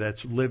destiny.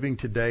 That's living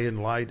today in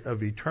light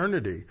of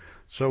eternity.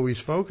 So he's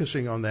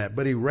focusing on that.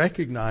 But he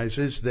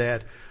recognizes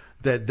that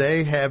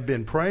they have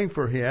been praying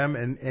for him,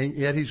 and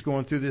yet he's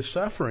going through this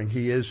suffering.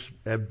 He has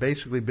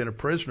basically been a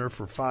prisoner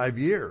for 5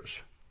 years.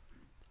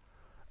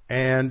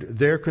 And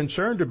they're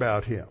concerned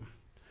about him.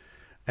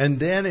 And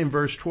then in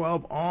verse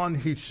 12 on,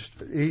 he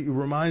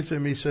reminds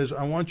them, he says,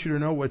 I want you to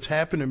know what's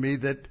happened to me,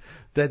 that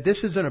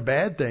this isn't a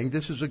bad thing.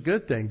 This is a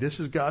good thing.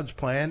 This is God's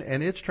plan,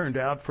 and it's turned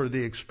out for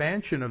the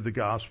expansion of the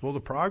gospel, the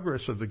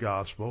progress of the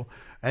gospel,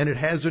 and it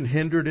hasn't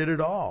hindered it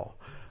at all.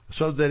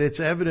 So that it's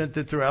evident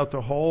that throughout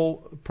the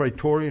whole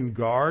Praetorian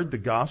Guard, the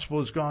gospel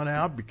has gone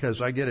out,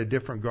 because I get a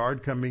different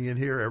guard coming in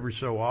here every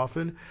so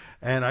often,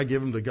 and I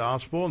give them the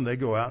gospel, and they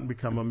go out and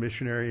become a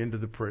missionary into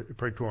the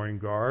Praetorian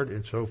Guard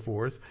and so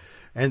forth.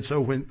 And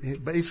so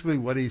basically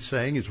what he's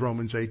saying is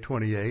Romans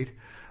 8:28.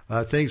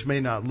 Things may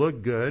not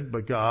look good,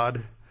 but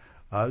God's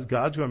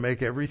going to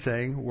make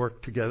everything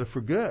work together for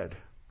good.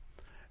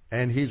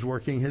 And he's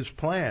working his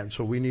plan,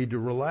 so we need to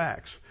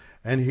relax.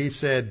 And he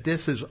said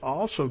this has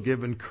also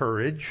given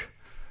courage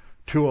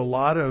to a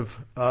lot of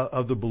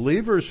the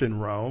believers in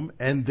Rome,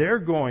 and they're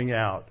going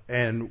out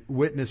and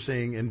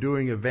witnessing and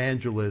doing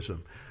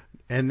evangelism.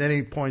 And then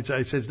he points out,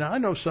 he says, now I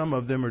know some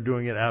of them are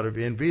doing it out of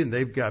envy, and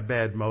they've got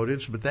bad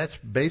motives, but that's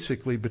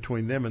basically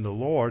between them and the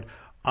Lord.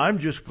 I'm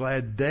just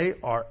glad they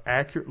are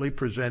accurately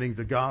presenting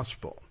the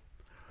gospel.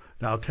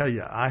 Now I'll tell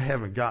you, I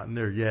haven't gotten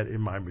there yet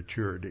in my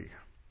maturity.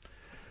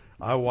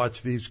 I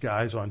watch these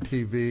guys on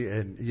TV,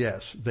 and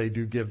yes, they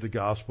do give the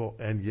gospel,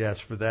 and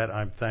yes, for that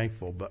I'm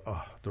thankful, but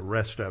the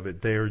rest of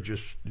it, they are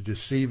just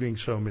deceiving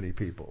so many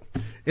people.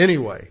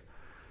 Anyway,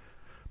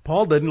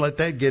 Paul didn't let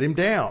that get him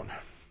down.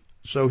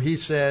 So he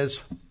says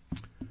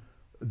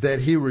that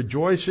he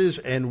rejoices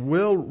and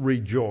will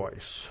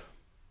rejoice.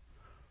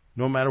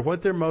 No matter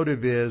what their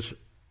motive is,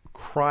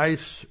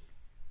 Christ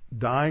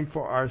dying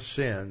for our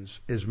sins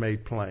is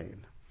made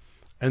plain.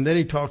 And then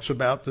he talks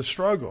about the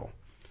struggle.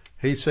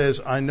 He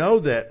says, I know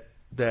that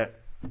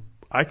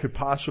I could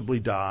possibly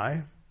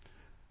die,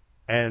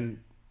 and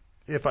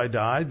if I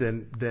die,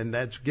 then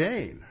that's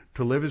gain.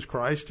 To live is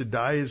Christ, to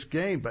die is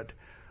gain.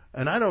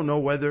 And I don't know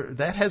whether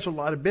that has a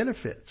lot of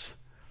benefits.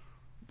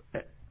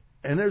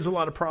 And there's a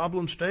lot of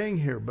problems staying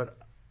here, but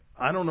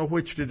I don't know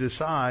which to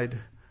decide,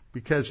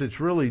 because it's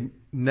really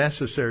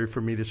necessary for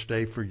me to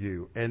stay for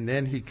you. And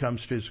then he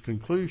comes to his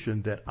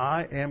conclusion that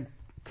I am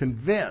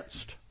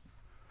convinced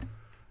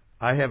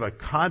I have a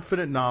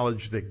confident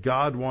knowledge that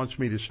God wants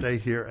me to stay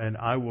here, and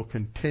I will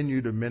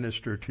continue to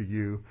minister to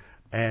you,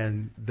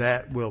 and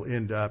that will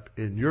end up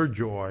in your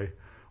joy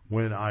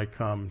when I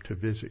come to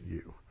visit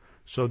you.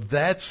 So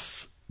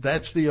that's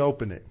the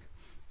opening.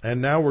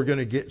 And now we're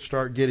going to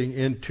start getting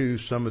into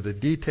some of the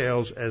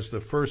details as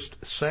the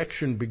first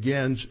section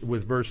begins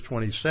with verse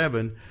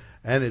 27,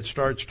 and it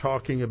starts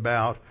talking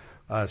about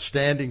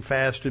standing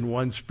fast in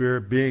one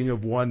spirit, being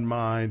of one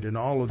mind, and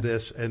all of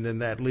this, and then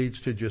that leads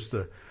to just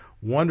the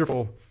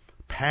wonderful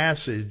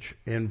passage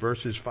in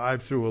verses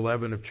 5 through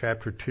 11 of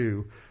chapter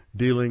 2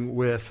 dealing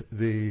with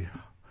the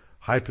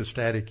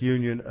hypostatic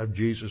union of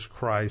Jesus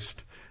Christ,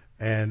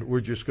 and we're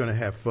just going to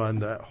have fun.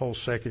 That whole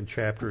second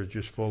chapter is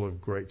just full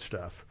of great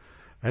stuff,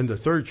 and the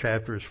third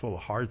chapter is full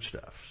of hard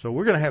stuff, so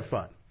we're going to have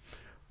fun.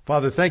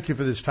 Father, thank you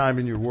for this time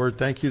in your word.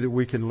 Thank you that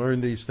we can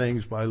learn these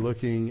things by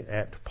looking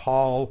at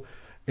Paul,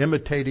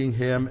 imitating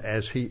him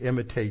as he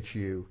imitates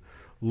you,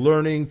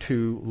 learning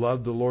to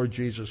love the Lord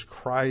Jesus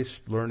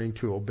Christ, learning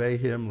to obey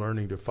him,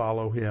 learning to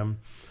follow him,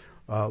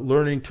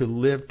 learning to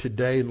live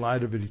today in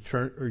light of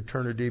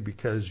eternity,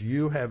 because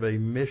you have a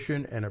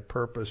mission and a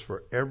purpose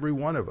for every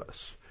one of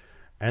us,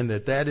 and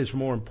that is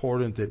more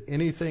important than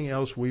anything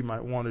else we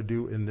might want to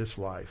do in this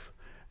life.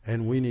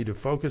 And we need to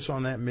focus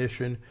on that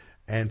mission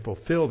and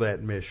fulfill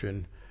that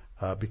mission,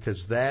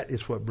 because that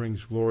is what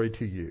brings glory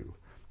to you.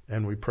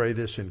 And we pray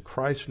this in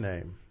Christ's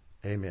name.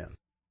 Amen.